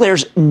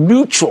 Cloudflare's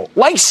neutral,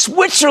 like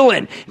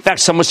Switzerland. In fact,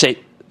 some would say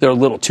they're a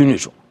little too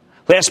neutral.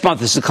 Last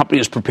month, as the company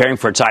was preparing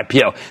for its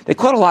IPO, they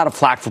caught a lot of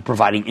flack for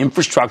providing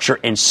infrastructure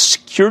and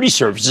security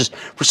services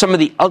for some of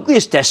the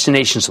ugliest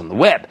destinations on the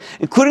web,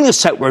 including the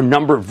site where a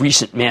number of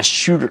recent mass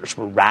shooters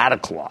were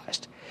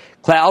radicalized.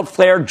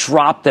 Cloudflare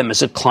dropped them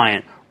as a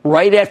client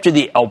right after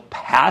the El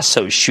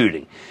Paso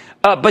shooting.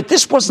 But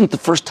this wasn't the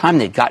first time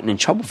they'd gotten in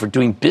trouble for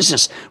doing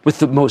business with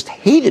the most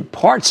hated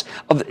parts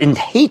and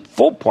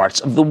hateful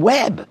parts of the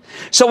web.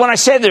 So when I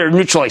say they're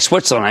neutral like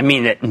Switzerland, I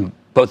mean it in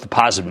both the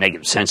positive and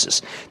negative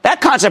senses.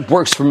 That concept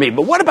works for me,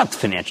 but what about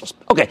the financials?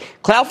 Okay,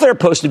 Cloudflare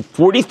posted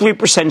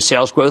 43%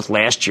 sales growth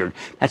last year.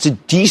 That's a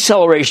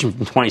deceleration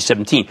from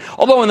 2017.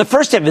 Although in the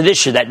first half of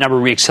this year, that number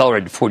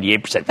reaccelerated to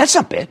 48%. That's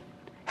not bad.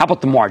 How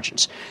about the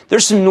margins?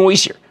 There's some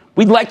noise here.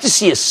 We'd like to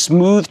see a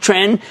smooth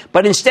trend,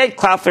 but instead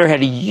Cloudflare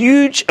had a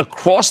huge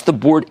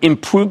across-the-board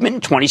improvement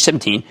in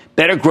 2017,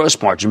 better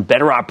gross margin,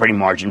 better operating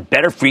margin,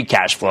 better free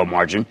cash flow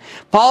margin,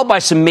 followed by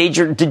some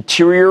major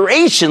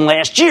deterioration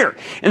last year.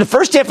 In the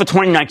first half of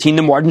 2019,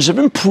 the margins have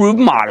improved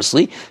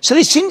modestly, so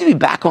they seem to be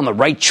back on the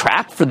right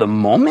track for the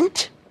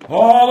moment.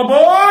 All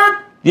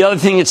aboard! The other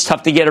thing that's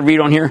tough to get a read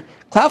on here,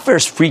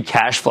 Cloudflare's free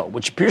cash flow,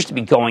 which appears to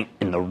be going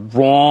in the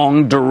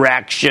wrong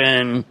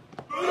direction.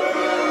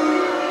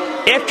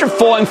 After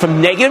falling from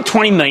negative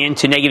 $20 million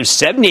to negative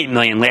 $78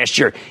 million last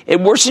year,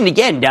 it worsened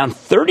again, down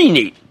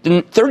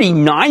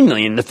 $39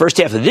 million in the first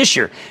half of this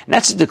year. And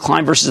that's a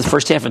decline versus the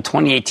first half of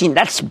 2018.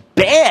 That's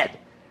bad.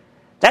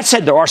 That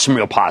said, there are some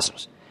real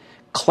positives.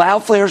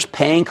 Cloudflare's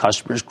paying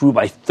customers grew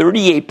by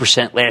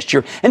 38% last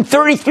year and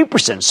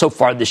 33% so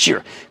far this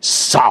year.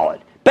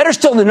 Solid. Better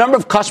still, the number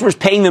of customers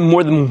paying them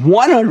more than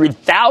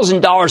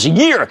 $100,000 a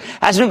year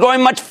has been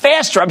growing much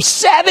faster, up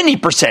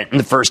 70% in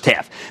the first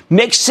half.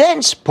 Makes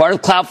sense. Part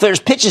of Cloudflare's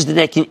pitch is that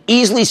they can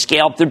easily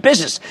scale up their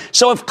business.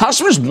 So if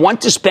customers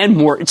want to spend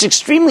more, it's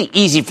extremely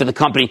easy for the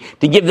company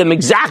to give them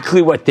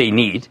exactly what they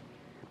need.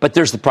 But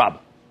there's the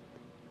problem.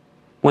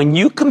 When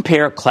you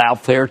compare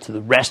Cloudflare to the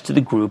rest of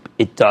the group,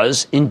 it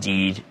does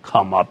indeed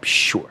come up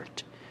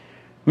short.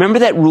 Remember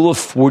that rule of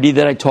 40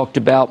 that I talked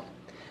about?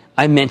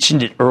 I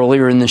mentioned it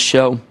earlier in the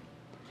show.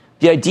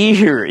 The idea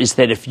here is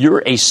that if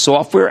you're a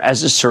software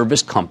as a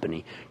service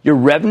company, your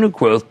revenue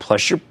growth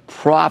plus your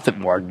profit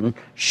margin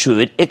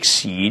should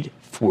exceed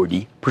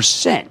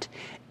 40%.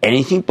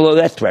 Anything below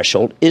that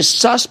threshold is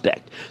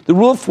suspect. The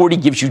rule of 40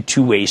 gives you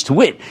two ways to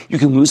win. You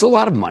can lose a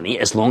lot of money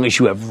as long as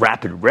you have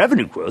rapid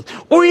revenue growth,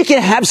 or you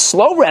can have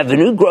slow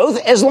revenue growth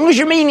as long as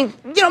you're making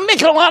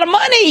a lot of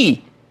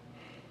money.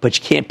 But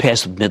you can't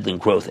pass with middling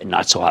growth and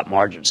not so hot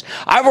margins.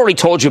 I've already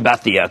told you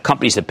about the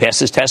companies that pass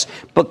this test,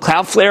 but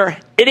Cloudflare,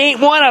 it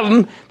ain't one of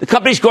them. The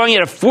company's growing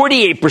at a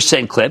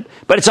 48% clip,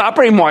 but its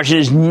operating margin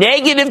is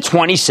negative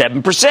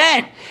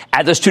 27%.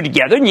 Add those two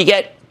together and you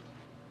get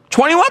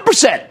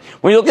 21%.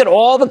 When you look at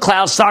all the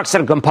cloud stocks that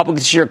have come public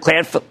this year,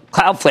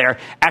 Cloudflare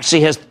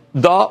actually has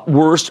the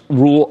worst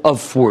rule of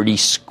 40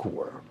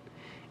 score.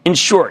 In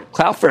short,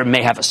 Cloudflare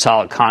may have a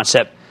solid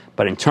concept,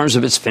 but in terms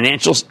of its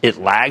financials, it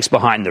lags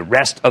behind the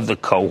rest of the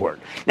cohort.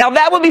 Now,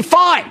 that would be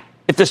fine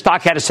if the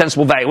stock had a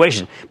sensible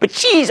valuation. But,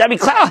 geez,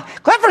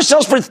 Cloudflare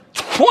sells for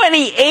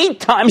 28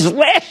 times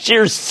last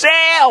year's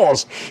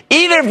sales.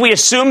 Even if we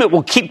assume it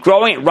will keep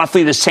growing at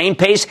roughly the same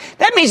pace,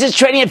 that means it's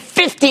trading at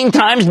 15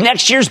 times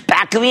next year's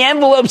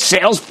back-of-the-envelope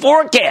sales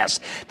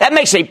forecast. That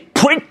makes a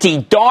pretty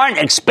darn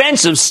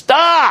expensive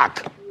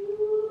stock.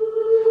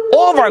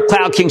 All of our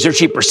cloud kings are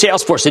cheaper.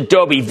 Salesforce,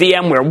 Adobe,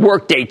 VMware,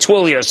 Workday,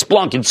 Twilio,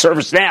 Splunk, and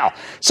ServiceNow.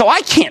 So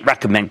I can't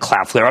recommend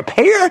Cloudflare up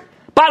here.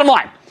 Bottom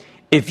line,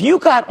 if you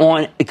got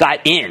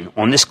in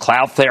on this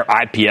Cloudflare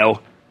IPO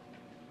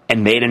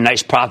and made a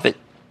nice profit,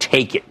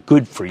 take it.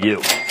 Good for you.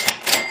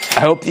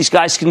 I hope these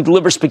guys can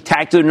deliver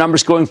spectacular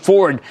numbers going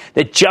forward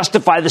that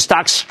justify the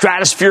stock's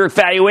stratospheric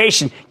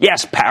valuation.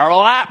 Yes,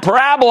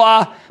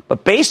 parabola.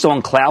 But based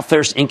on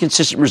Cloudflare's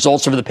inconsistent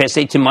results over the past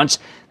 18 months,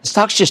 the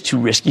stock's just too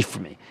risky for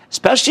me,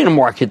 especially in a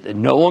market that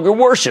no longer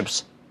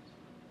worships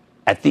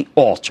at the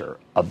altar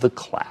of the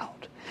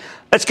cloud.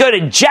 Let's go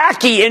to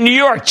Jackie in New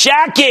York.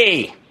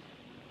 Jackie!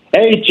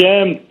 Hey,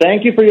 Jim.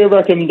 Thank you for your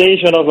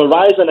recommendation of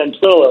Verizon and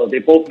Twilio. They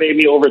both made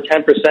me over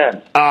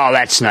 10%. Oh,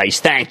 that's nice.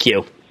 Thank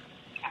you.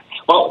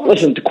 Well,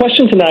 listen, the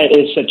question tonight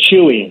is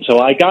Chewy. So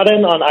I got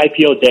in on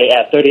IPO day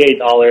at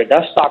 $38.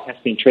 That stock has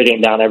been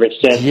trading down ever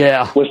since.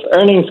 Yeah. With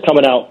earnings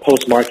coming out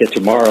post-market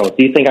tomorrow,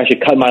 do you think I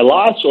should cut my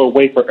loss or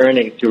wait for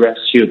earnings to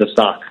rescue the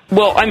stock?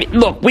 Well, I mean,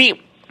 look, we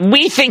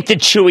think that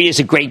Chewy is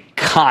a great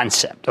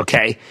concept,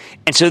 okay?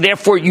 And so,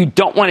 therefore, you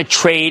don't want to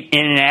trade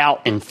in and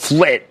out and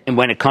flit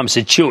when it comes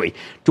to Chewy.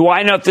 Do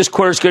I know if this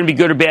quarter is going to be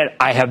good or bad?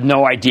 I have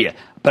no idea.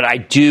 But I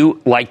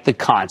do like the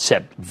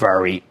concept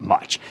very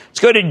much. Let's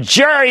go to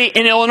Jerry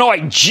in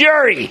Illinois.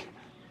 Jerry!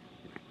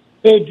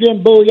 Hey,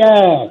 Jim,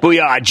 booyah.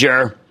 Booyah,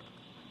 Jer.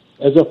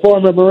 As a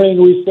former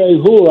Marine, we say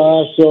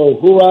hoorah, so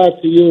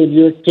hoorah to you and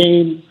your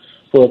team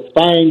for a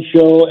fine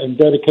show and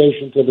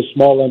dedication to the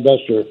small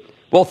investor.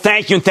 Well,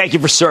 thank you, and thank you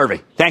for serving.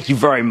 Thank you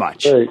very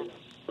much.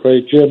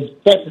 Great, Jim.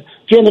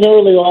 Jim, in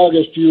early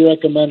August, you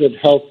recommended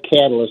Health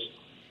Catalyst,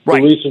 who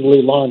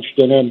recently launched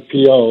an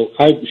IPO.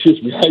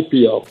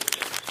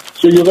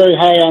 So you're very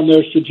high on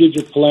their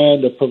strategic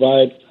plan to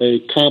provide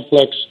a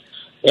complex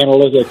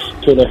analytics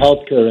to the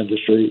healthcare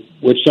industry,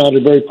 which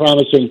sounded very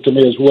promising to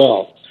me as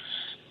well.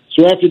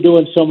 So after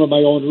doing some of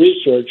my own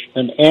research,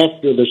 and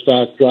after the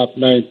stock dropped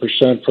 9%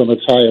 from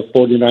its high of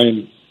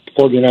 $49,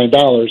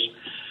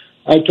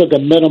 I took a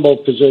minimal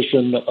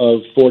position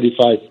of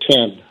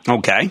 45.10.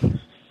 Okay.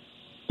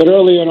 But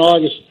early in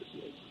August,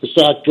 the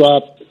stock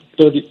dropped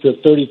to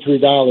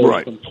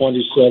 $33 from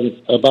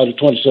about a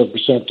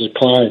 27%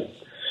 decline.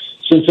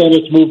 Since then,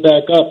 it's moved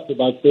back up to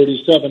about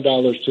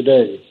 $37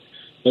 today.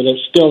 But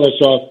it's still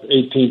off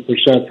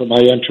 18% from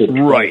my entry price.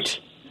 Right.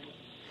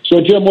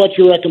 So, Jim, what's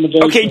your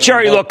recommendation? Okay,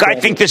 Jerry, look, I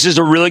think this is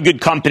a really good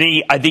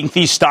company. I think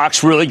these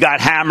stocks really got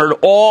hammered,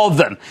 all of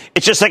them.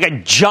 It's just like a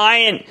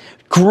giant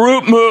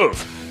group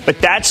move.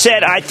 But that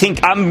said,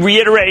 I'm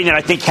reiterating that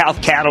I think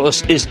Health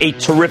Catalyst is a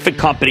terrific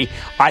company.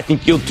 I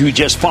think you'll do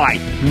just fine.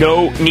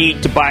 No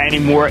need to buy any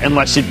more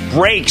unless it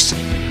breaks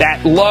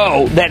that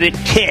low that it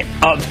hit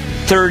of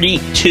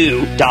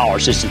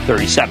 $32. This is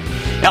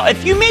 $37. Now,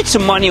 if you made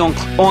some money on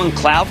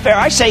Cloudflare,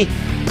 I say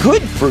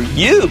good for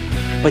you.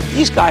 But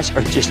these guys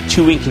are just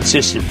too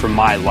inconsistent for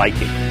my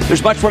liking.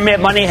 There's much more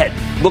mad money ahead.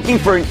 Looking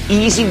for an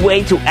easy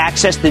way to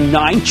access the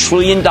 $9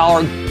 trillion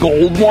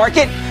gold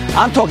market?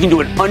 I'm talking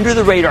to an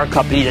under-the-radar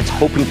company that's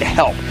hoping to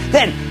help.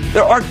 Then,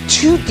 there are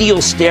two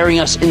deals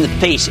staring us in the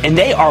face, and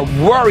they are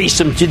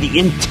worrisome to the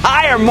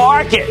entire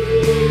market.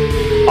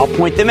 I'll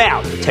point them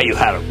out and tell you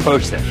how to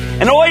approach them.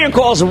 And all your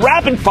calls are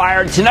rapid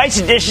fire in tonight's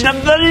edition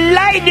of the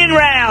Lightning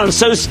Round.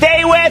 So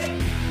stay with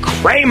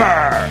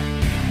Cramer.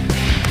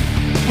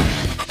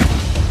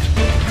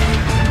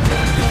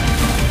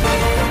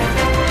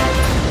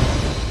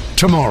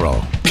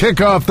 Tomorrow, kick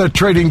off the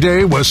trading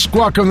day with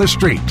Squawk on the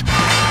Street.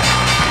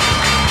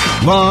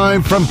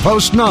 Live from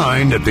Post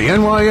 9 at the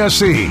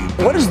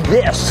NYSE. What is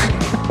this?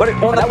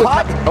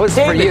 That was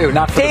for you,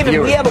 not for David, the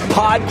viewers. We have a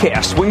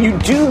podcast. When you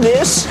do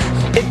this,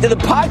 the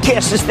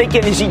podcast is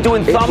thinking, is he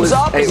doing thumbs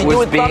up? Is he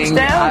doing thumbs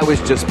down? I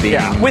was just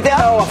being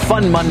without a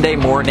fun Monday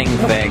morning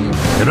thing.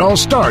 It all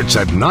starts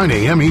at 9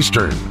 a.m.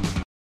 Eastern.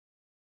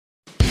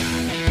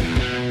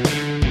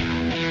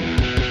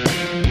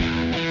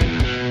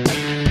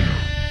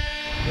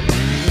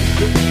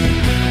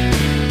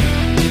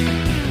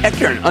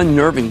 After an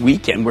unnerving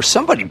weekend where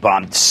somebody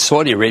bombed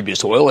Saudi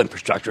Arabia's oil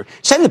infrastructure,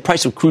 sending the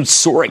price of crude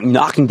soaring,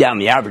 knocking down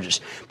the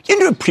averages, begin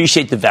to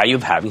appreciate the value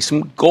of having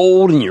some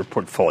gold in your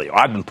portfolio.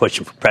 I've been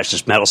pushing for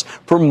precious metals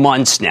for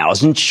months now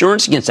as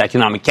insurance against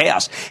economic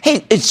chaos.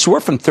 Hey, it's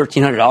soared from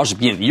 $1,300 at the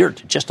beginning of the year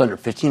to just under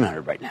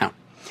 $1,500 right now.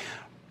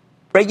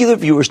 Regular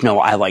viewers know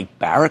I like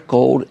Barrick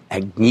Gold,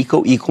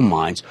 Agnico Eagle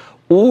Mines,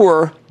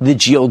 or the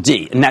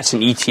GLD, and that's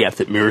an ETF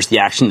that mirrors the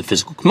action of the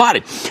physical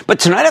commodity. But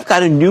tonight I've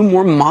got a new,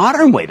 more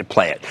modern way to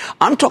play it.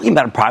 I'm talking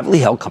about a privately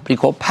held company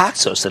called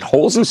Paxos that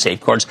holds and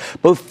safeguards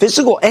both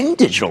physical and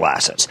digital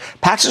assets.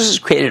 Paxos has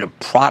created a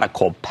product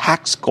called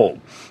Pax Gold,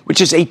 which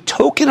is a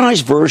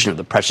tokenized version of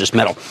the precious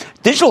metal,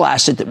 digital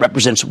asset that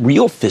represents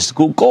real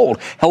physical gold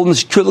held in a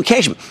secure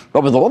location,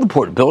 but with all the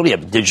portability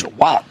of a digital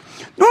wallet.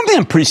 Normally,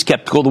 I'm pretty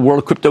skeptical of the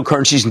world of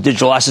cryptocurrencies and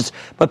digital assets,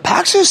 but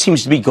Paxos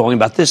seems to be going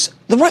about this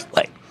the right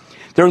way.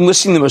 They're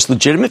enlisting the most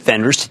legitimate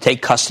vendors to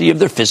take custody of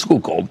their physical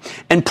gold,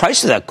 and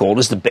price of that gold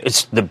is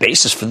the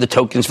basis for the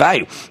token's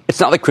value. It's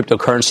not like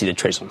cryptocurrency that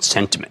trades on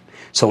sentiment.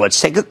 So let's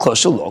take a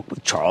closer look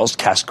with Charles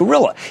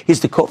Cascarilla.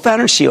 He's the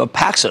co-founder and CEO of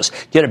Paxos.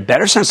 Get a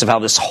better sense of how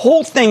this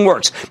whole thing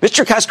works.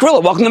 Mr.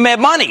 Cascarilla, welcome to Mad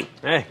Money.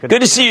 Hey,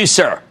 good to see you,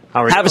 sir.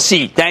 How are you? Have a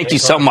seat. Thank you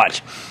so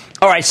much.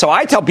 All right, so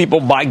I tell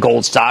people to buy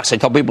gold stocks. I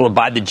tell people to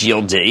buy the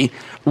GLD.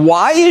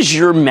 Why is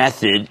your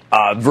method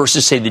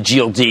versus, say, the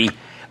GLD,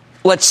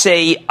 let's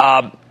say,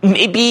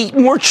 maybe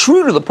more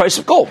true to the price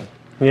of gold?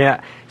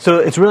 Yeah, so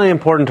it's really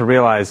important to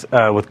realize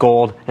with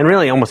gold, and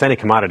really almost any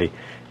commodity,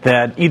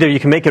 that either you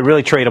can make it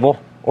really tradable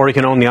or you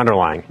can own the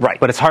underlying. Right.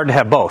 But it's hard to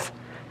have both.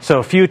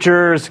 So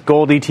futures,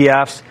 gold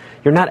ETFs,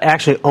 you're not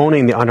actually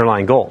owning the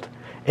underlying gold.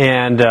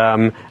 And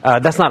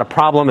that's not a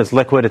problem. It's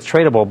liquid. It's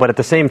tradable. But at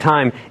the same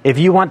time, if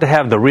you want to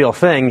have the real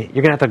thing,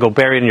 you're going to have to go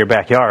bury it in your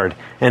backyard.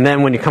 And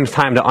then when it comes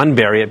time to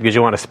unbury it because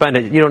you want to spend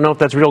it, you don't know if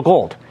that's real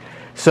gold.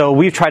 So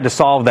we've tried to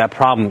solve that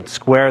problem,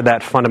 square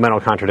that fundamental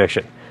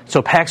contradiction.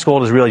 So Pax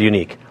Gold is really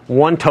unique.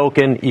 One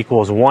token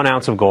equals 1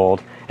 ounce of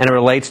gold, and it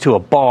relates to a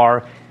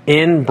bar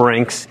in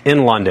Brinks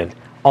in London,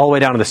 all the way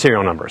down to the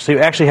serial number. So you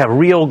actually have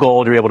real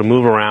gold you're able to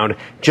move around,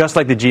 just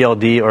like the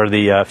GLD or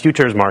the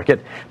futures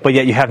market, but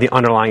yet you have the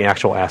underlying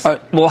actual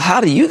asset. Well, how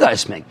do you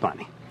guys make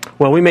money?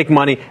 Well, we make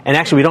money, and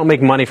actually we don't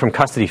make money from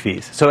custody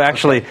fees. So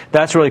actually,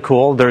 that's really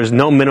cool. There's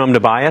no minimum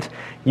to buy it.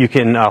 You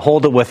can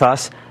hold it with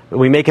us.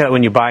 We make it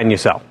when you buy and you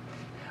sell.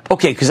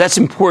 Okay, because that's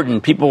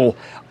important. People,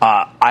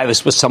 I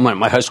was with someone at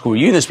my high school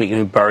reunion this week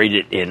who buried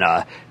it in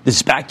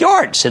this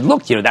backyard. Said,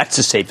 look, that's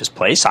the safest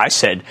place. I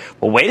said,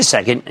 well, wait a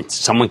second.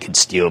 Someone could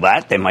steal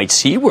that. They might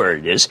see where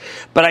it is.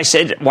 But I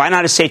said, why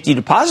not a safety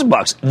deposit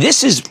box?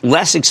 This is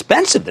less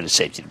expensive than a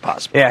safety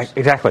deposit box. Yeah,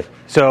 exactly.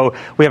 So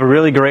we have a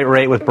really great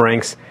rate with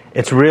Brinks.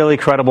 It's really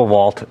credible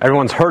vault.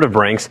 Everyone's heard of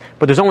Brinks,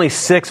 but there's only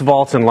 6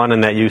 vaults in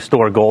London that you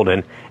store gold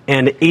in,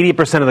 and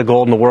 80% of the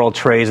gold in the world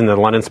trades in the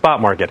London spot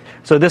market.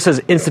 So this is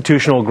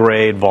institutional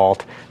grade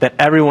vault that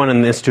everyone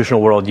in the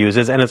institutional world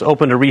uses, and it's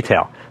open to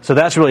retail. So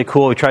that's really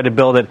cool. We tried to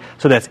build it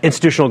so that's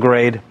institutional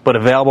grade, but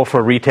available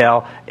for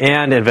retail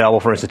and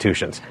available for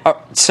institutions.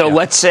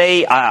 Let's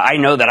say I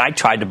know that I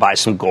tried to buy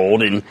some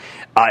gold, and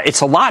it's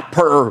a lot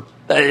per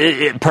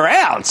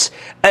ounce.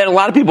 And a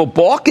lot of people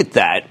balk at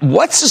that.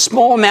 What's the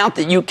small amount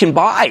that you can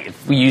buy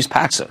if we use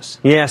Paxos?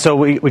 Yeah, so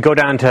we go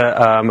down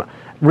to,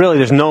 really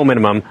there's no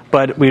minimum,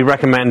 but we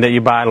recommend that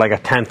you buy like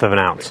 1/10 of an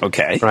ounce.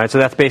 Okay. Right, so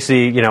that's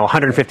basically,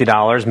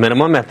 $150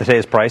 minimum at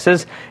today's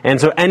prices.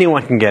 And so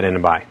anyone can get in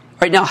and buy.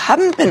 Right, now,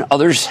 haven't been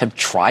others have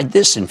tried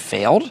this and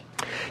failed?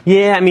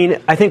 Yeah,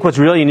 I think what's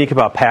really unique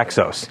about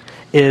Paxos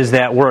is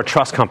that we're a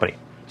trust company.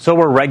 So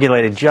we're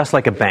regulated just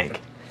like a bank.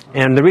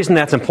 And the reason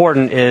that's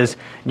important is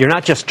you're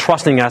not just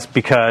trusting us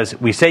because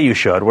we say you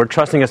should. We're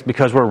trusting us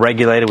because we're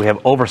regulated. We have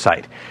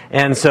oversight.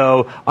 And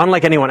so,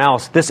 unlike anyone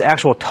else, this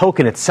actual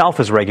token itself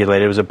is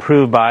regulated. It was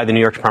approved by the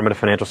New York Department of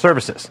Financial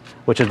Services,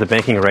 which is the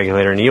banking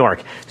regulator in New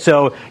York.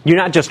 So you're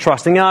not just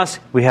trusting us.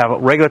 We have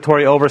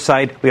regulatory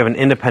oversight. We have an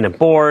independent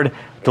board.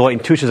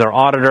 Deloitte & Touche is our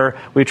auditor.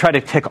 We try to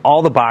tick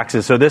all the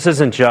boxes. So this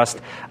isn't just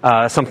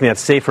something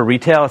that's safe for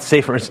retail. It's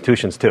safe for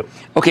institutions, too.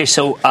 Okay,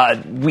 so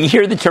we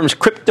hear the terms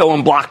crypto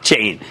and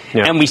blockchain,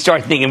 and we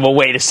start thinking, well,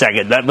 wait a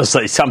second. That was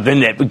like something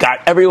that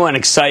got everyone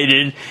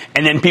excited,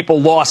 and then people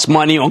lost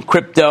money on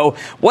crypto.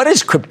 What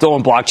is crypto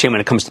and blockchain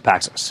when it comes to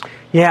Paxos?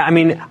 Yeah,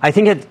 I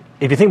think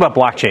if you think about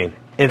blockchain,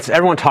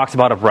 everyone talks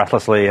about it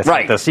breathlessly. It's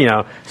like this,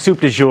 soup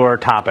du jour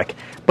topic.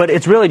 But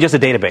it's really just a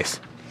database.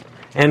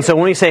 And so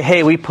when we say,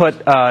 hey, we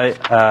put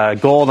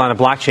gold on a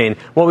blockchain,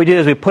 what we do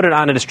is we put it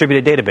on a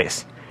distributed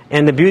database.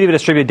 And the beauty of a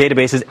distributed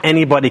database is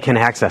anybody can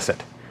access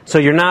it. So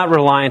you're not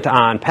reliant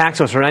on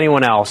Paxos or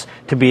anyone else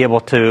to be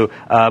able to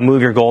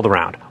move your gold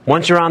around.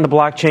 Once you're on the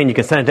blockchain, you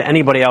can send it to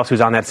anybody else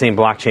who's on that same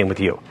blockchain with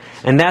you.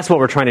 And that's what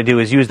we're trying to do,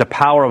 is use the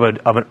power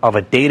of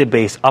a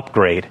database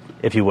upgrade,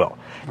 if you will,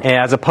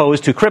 as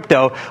opposed to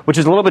crypto, which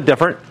is a little bit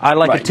different. I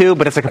like it too,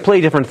 but it's a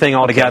completely different thing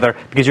altogether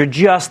because you're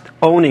just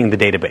owning the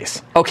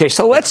database. Okay,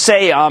 so let's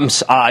say I'm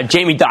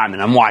Jamie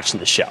Dimon. I'm watching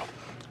the show.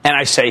 and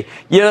I say,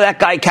 that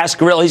guy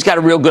Cascarilla, he's got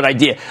a real good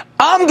idea.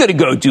 I'm going to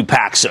go do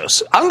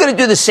Paxos. I'm going to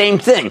do the same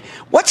thing.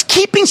 What's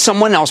keeping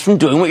someone else from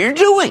doing what you're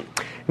doing?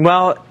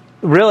 Well,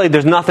 really,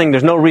 there's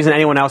no reason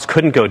anyone else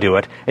couldn't go do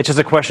it. It's just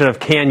a question of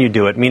can you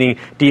do it, meaning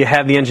do you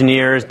have the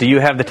engineers, do you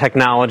have the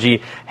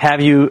technology,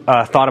 have you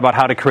thought about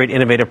how to create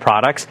innovative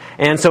products?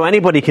 And so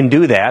anybody can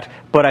do that,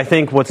 but I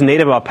think what's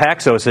native about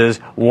Paxos is,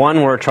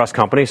 one, we're a trust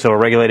company, so a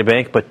regulated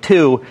bank, but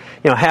two,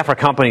 half our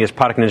company is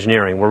product and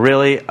engineering. We're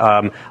really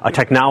a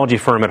technology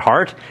firm at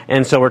heart,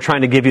 and so we're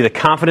trying to give you the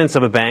confidence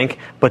of a bank,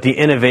 but the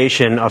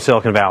innovation of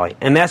Silicon Valley.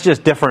 And that's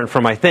just different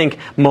from, I think,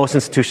 most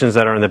institutions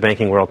that are in the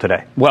banking world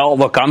today. Well,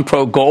 look, I'm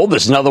pro-gold.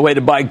 There's another way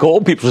to buy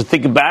gold. People should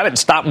think about it and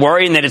stop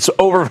worrying that it's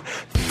over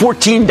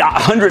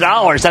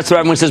 $1,400. That's what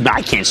everyone says.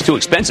 I can't. It's too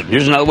expensive.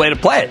 Here's another way to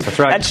play it. That's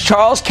right. That's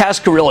Charles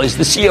Cascarilla. He's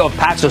the CEO of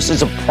Paxos.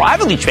 It's a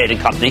privately traded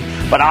company,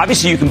 but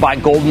obviously you can buy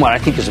gold in what I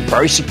think is a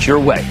very secure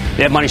way.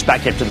 We have Money's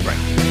back after the break.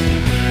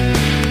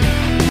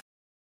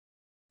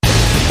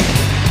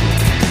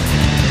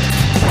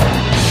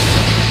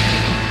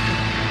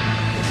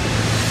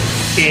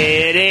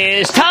 It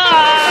is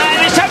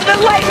time. It's time for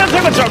the lightning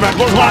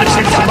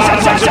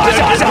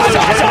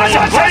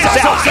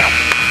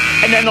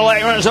and then the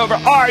lightning round is over.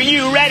 Are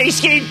you ready,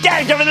 Ski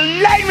Daddy? Over the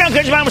lightning round.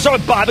 We'll start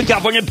with Bob in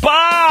California.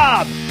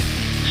 Bob.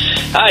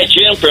 Hi,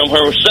 Jim from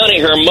sunny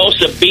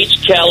Hermosa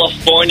Beach,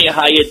 California.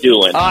 How you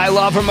doing? I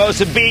love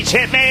Hermosa Beach.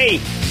 Hit me.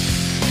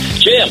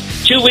 Jim,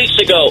 2 weeks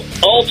ago,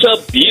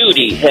 Ulta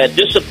Beauty had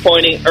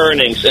disappointing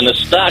earnings, and the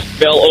stock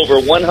fell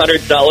over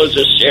 $100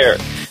 a share.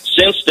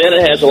 Since then,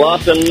 it has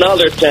lost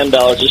another $10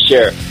 a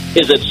share.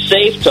 Is it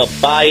safe to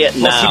buy it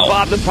now? Well, see,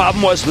 Bob, the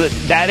problem was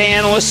that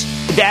analyst,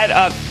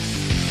 that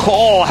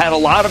call had a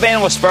lot of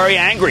analysts very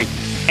angry,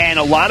 and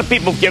a lot of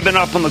people have given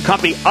up on the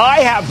company.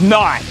 I have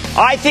not.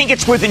 I think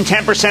it's within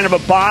 10% of a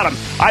bottom.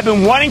 I've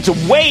been wanting to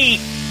wait.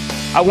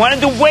 I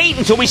wanted to wait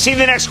until we see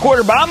the next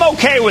quarter, but I'm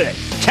okay with it.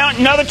 Count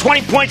another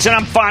 20 points, and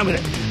I'm fine with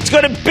it. Let's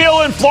go to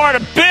Bill in Florida.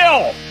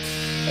 Bill!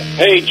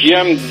 Hey,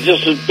 Jim,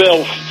 this is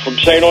Bill from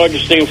St.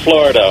 Augustine,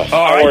 Florida.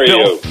 How are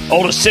you?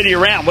 Oldest city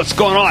around. What's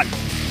going on?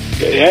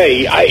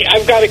 Hey,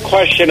 I've got a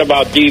question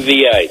about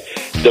DVA.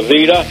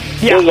 DaVita.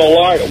 Yeah.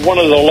 They're one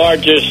of the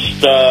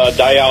largest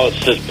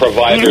dialysis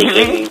providers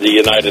in the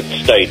United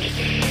States.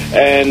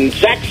 And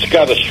Zach's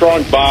got a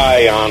strong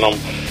buy on them.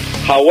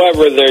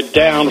 However, they're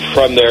down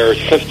from their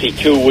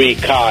 52-week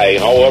high.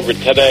 However,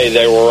 today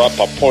they were up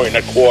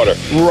 1.25.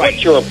 Right.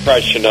 What's your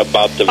impression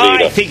about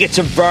DaVita? I think it's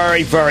a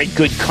very, very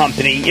good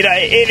company.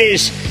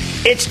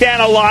 It's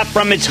down a lot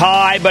from its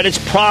high, but it's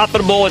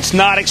profitable. It's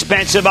not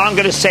expensive. I'm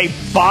going to say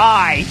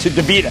buy to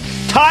DaVita.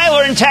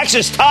 Tyler in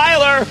Texas.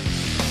 Tyler.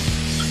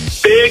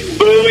 Big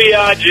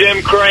booyah,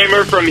 Jim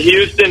Cramer from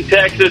Houston,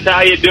 Texas.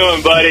 How you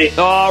doing, buddy?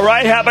 All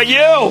right. How about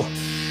you?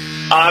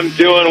 I'm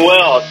doing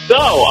well. So,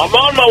 I'm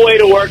on my way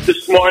to work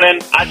this morning.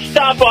 I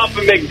stop off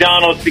at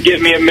McDonald's to get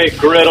me a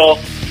McGriddle.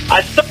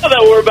 I saw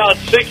that we're about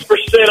 6%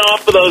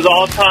 off of those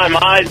all-time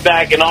highs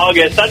back in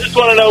August. I just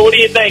want to know, what are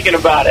you thinking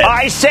about it?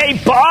 I say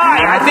buy.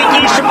 I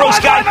think Easterbrook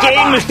Scott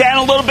Game was down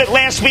a little bit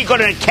last week on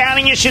an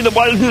accounting issue that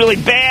wasn't really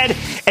bad,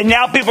 and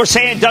now people are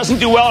saying it doesn't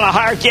do well in a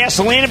higher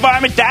gasoline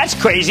environment. That's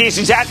crazy. It's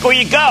exactly where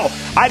you go.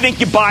 I think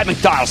you buy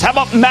McDonald's. How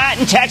about Matt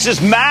in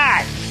Texas?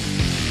 Matt.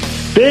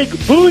 Big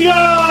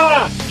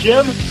booyah,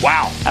 Jim.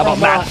 Wow. How about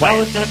Matt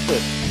playing?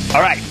 Texas.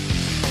 All right.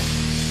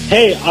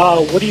 Hey,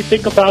 what do you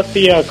think about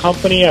the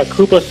company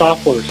Coupa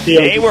Software? CODP?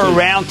 They were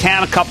around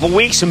town a couple of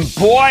weeks, and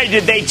boy,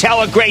 did they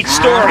tell a great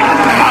story.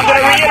 I'm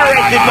going to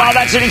reiterate that while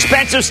that's an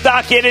expensive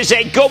stock, it is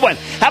a good one.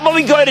 How about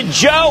we go to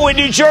Joe in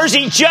New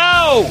Jersey?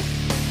 Joe!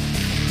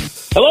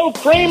 Hello,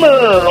 Cramer.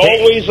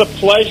 Always a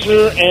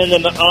pleasure and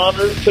an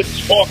honor to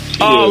talk to you.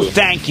 Oh,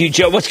 thank you,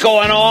 Joe. What's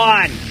going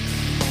on?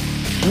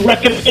 You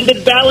recommended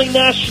Valley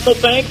National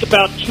Bank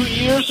about 2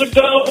 years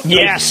ago.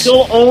 Yes. I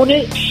still own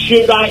it.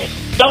 Should I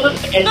sell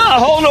it? No,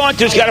 hold on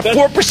to it. It's got a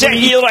 4%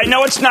 yield. I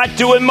know it's not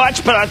doing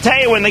much, but I'll tell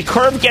you, when the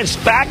curve gets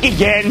back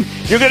again,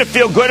 you're going to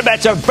feel good about it.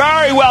 It's a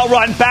very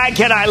well-run bank,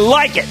 and I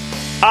like it.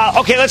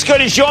 Okay, let's go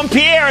to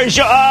Jean-Pierre in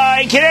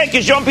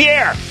Connecticut.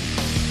 Jean-Pierre.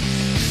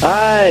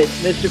 Hi,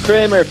 Mr.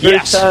 Cramer,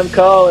 first-time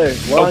caller,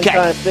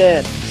 long-time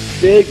fan.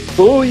 Big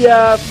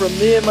booyah from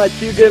me and my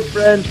two good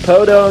friends,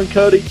 Poto and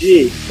Cody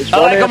G. Just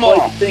wondering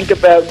what you think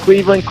about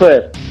Cleveland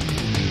Cliffs.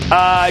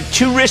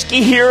 Too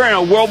risky here in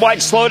a worldwide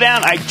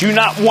slowdown. I do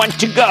not want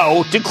to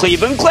go to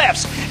Cleveland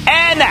Cliffs.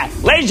 And that,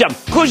 ladies and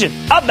gentlemen, conclusion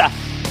of the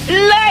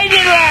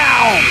Lightning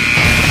Round.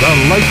 The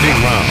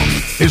Lightning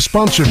Round is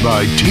sponsored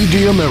by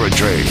TD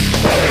Ameritrade.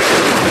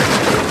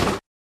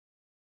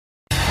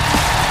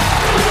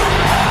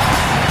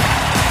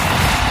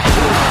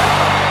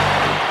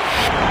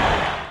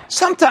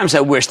 Sometimes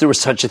I wish there was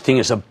such a thing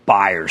as a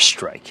buyer's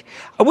strike.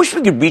 I wish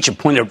we could reach a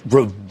point of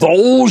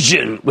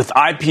revulsion with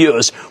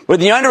IPOs where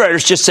the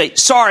underwriters just say,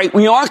 sorry,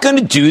 we aren't going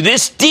to do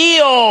this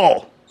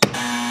deal.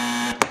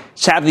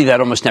 Sadly, that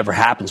almost never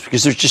happens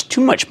because there's just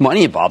too much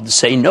money involved to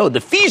say no.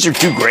 The fees are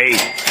too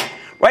great.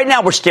 Right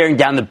now, we're staring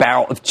down the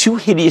barrel of two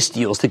hideous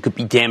deals that could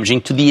be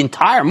damaging to the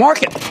entire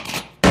market.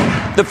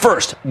 The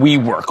first,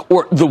 WeWork,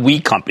 or the We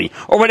Company,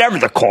 or whatever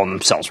they're calling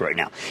themselves right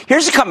now.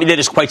 Here's a company that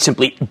is quite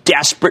simply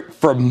desperate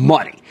for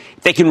money.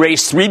 If they can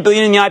raise $3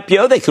 billion in the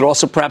IPO, they could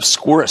also perhaps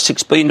score a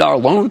 $6 billion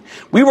loan.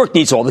 WeWork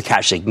needs all the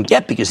cash they can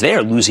get because they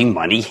are losing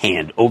money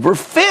hand over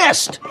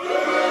fist.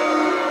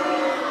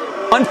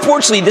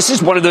 Unfortunately, this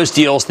is one of those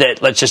deals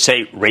that, let's just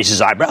say,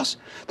 raises eyebrows.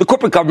 The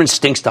corporate governance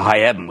stinks to high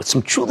heaven with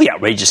some truly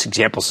outrageous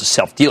examples of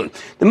self-dealing.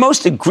 The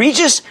most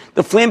egregious,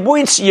 the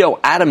flamboyant CEO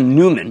Adam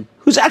Neumann,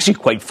 who's actually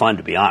quite fun,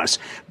 to be honest,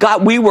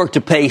 got WeWork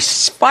to pay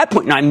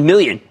 $5.9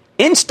 million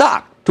in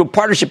stock to a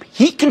partnership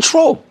he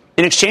controlled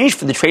in exchange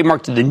for the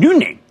trademark to the new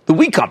name, the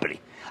We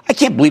Company. I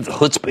can't believe the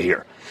chutzpah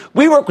here.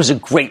 WeWork was a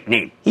great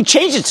name. He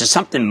changed it to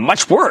something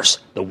much worse.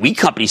 The We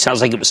Company sounds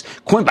like it was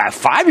coined by a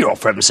 5-year-old,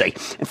 for heaven's sake,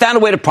 and found a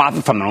way to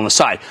profit from it on the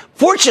side.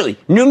 Fortunately,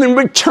 Newman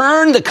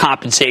returned the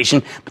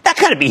compensation, but that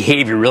kind of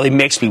behavior really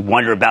makes me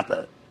wonder about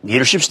the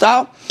leadership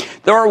style.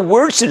 There are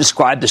words to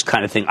describe this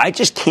kind of thing. I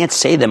just can't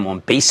say them on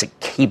basic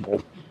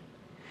cable.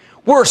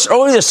 Worse,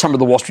 earlier this summer,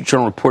 the Wall Street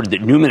Journal reported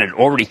that Newman had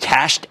already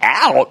cashed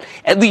out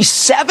at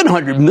least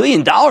 $700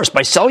 million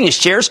by selling his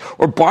shares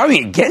or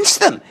borrowing against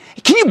them.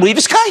 Can you believe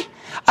this guy?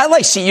 I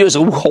like CEOs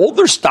who hold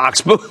their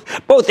stocks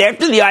both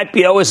after the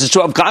IPO as a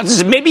show of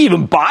confidence and maybe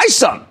even buy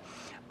some.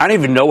 I don't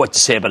even know what to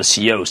say about a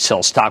CEO who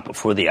sells stock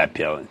before the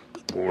IPO.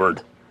 Good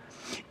Lord.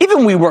 Even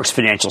WeWork's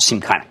financials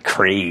seem kind of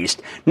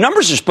crazed.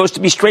 Numbers are supposed to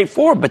be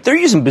straightforward, but they're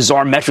using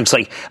bizarre metrics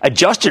like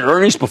adjusted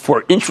earnings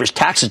before interest,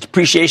 taxes,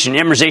 depreciation,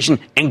 amortization,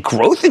 and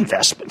growth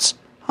investments.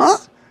 Huh?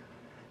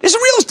 It's a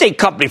real estate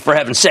company, for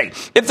heaven's sake.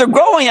 If they're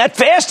growing that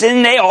fast,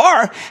 and they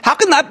are, how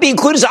can that be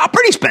included as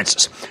operating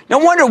expenses? No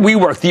wonder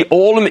WeWork, the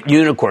ultimate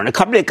unicorn, a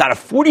company that got a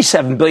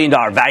 $47 billion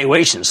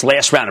valuation this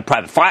last round of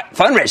private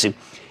fundraising,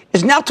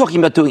 is now talking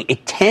about doing a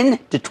 $10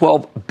 to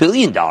 $12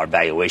 billion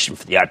valuation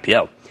for the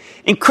IPO.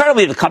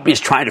 Incredibly, the company is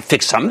trying to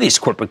fix some of these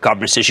corporate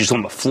governance issues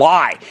on the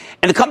fly,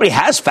 and the company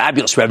has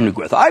fabulous revenue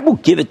growth. I will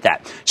give it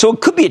that. So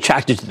it could be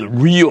attractive to the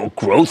real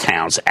growth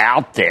hounds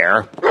out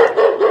there.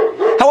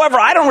 However,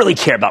 I don't really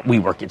care about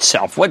WeWork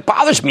itself. What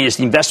bothers me is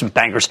the investment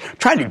bankers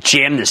trying to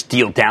jam this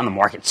deal down the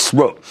market's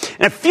throat.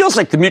 And it feels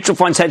like the mutual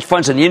funds, hedge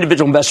funds, and the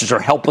individual investors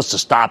are helpless to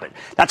stop it.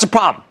 That's a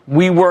problem.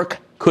 WeWork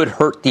could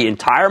hurt the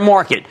entire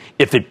market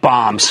if it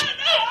bombs.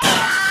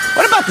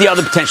 What about the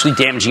other potentially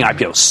damaging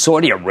IPO,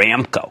 Saudi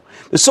Aramco?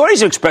 The Saudis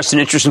have expressed an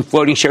interest in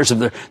floating shares of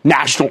the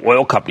national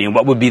oil company in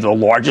what would be the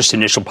largest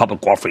initial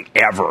public offering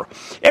ever.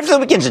 After the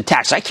weekend's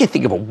attacks, I can't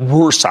think of a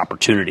worse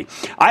opportunity.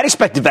 I'd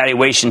expect a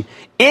valuation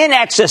in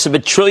excess of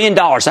 $1 trillion.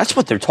 That's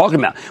what they're talking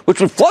about, which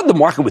would flood the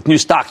market with new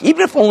stock,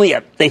 even if only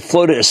they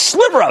floated a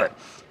sliver of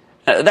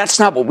it. That's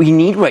not what we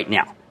need right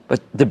now.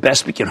 But the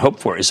best we can hope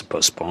for is a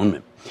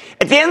postponement.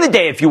 At the end of the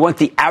day, if you want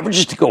the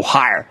averages to go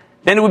higher,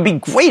 then it would be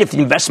great if the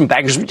investment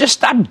bankers would just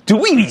stop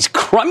doing these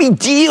crummy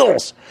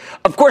deals.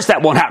 Of course,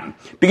 that won't happen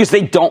because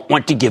they don't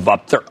want to give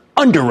up their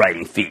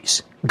underwriting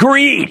fees.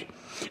 Greed.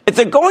 If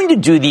they're going to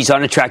do these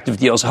unattractive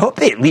deals, I hope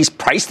they at least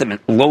price them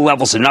at low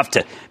levels enough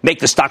to make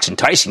the stocks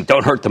enticing,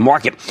 don't hurt the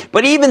market.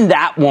 But even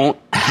that won't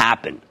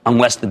happen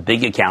unless the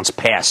big accounts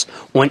pass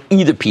on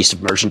either piece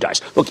of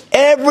merchandise. Look,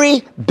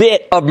 every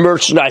bit of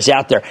merchandise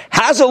out there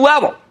has a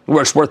level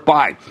where it's worth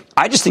buying.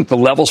 I just think the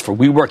levels for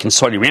WeWork and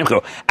Saudi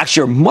Aramco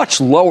actually are much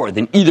lower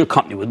than either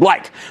company would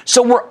like.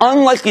 So we're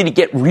unlikely to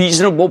get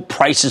reasonable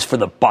prices for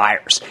the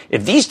buyers.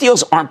 If these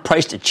deals aren't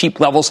priced at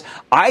cheap levels,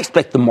 I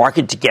expect the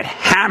market to get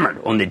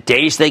hammered on the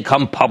days they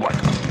come public.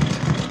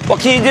 What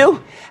can you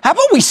do? How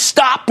about we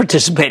stop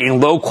participating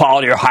in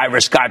low-quality or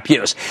high-risk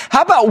IPOs?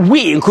 How about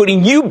we,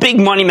 including you big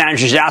money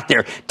managers out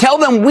there, tell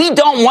them we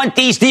don't want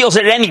these deals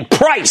at any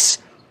price?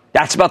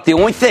 That's about the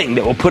only thing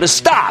that will put a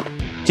stop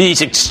to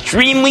these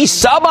extremely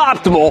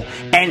suboptimal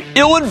and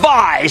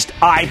ill-advised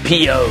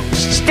IPOs.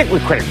 Stick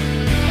with Cramer.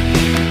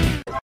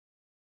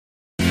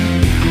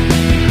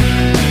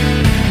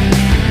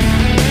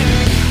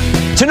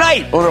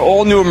 Tonight on our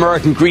all-new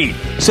American Greed,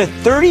 it's a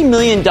 $30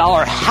 million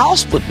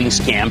house flipping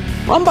scam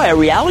run by a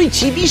reality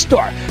TV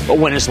star. But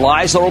when his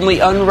lies only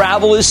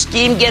unravel, his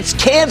scheme gets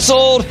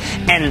canceled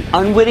and an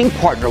unwitting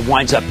partner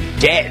winds up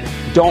dead.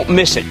 Don't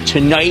miss it.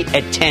 Tonight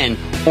at 10,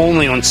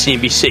 only on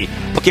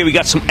CNBC. Okay, we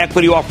got some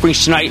equity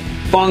offerings tonight.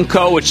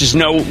 Funko, which is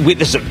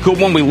this is a good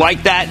one. We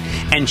like that.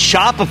 And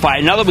Shopify,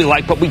 another we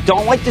like, but we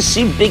don't like to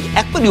see big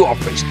equity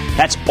offerings.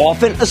 That's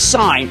often a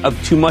sign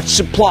of too much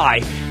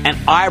supply, and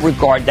I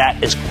regard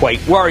that as quite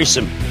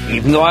worrisome.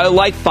 Even though I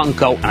like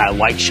Funko and I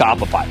like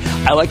Shopify,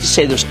 I like to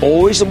say there's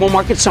always a bull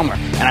market somewhere,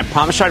 and I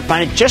promise I'll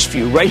find it just for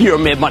you right here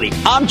on Mad Money.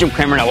 I'm Jim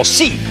Cramer, and I will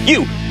see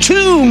you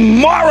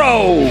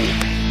tomorrow.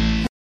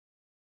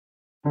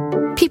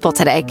 People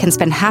today can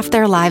spend half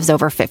their lives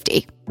over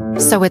 50.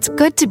 So it's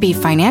good to be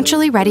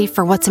financially ready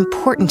for what's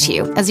important to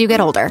you as you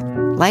get older,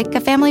 like a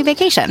family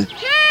vacation.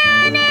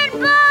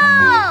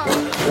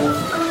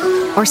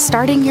 Or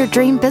starting your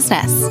dream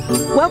business.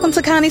 Welcome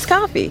to Connie's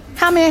Coffee.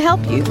 How may I help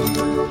you?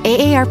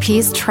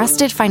 AARP's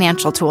trusted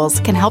financial tools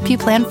can help you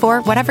plan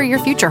for whatever your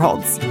future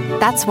holds.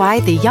 That's why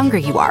the younger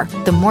you are,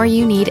 the more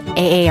you need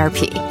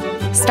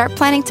AARP. Start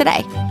planning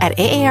today at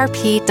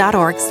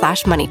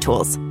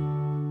aarp.org/moneytools.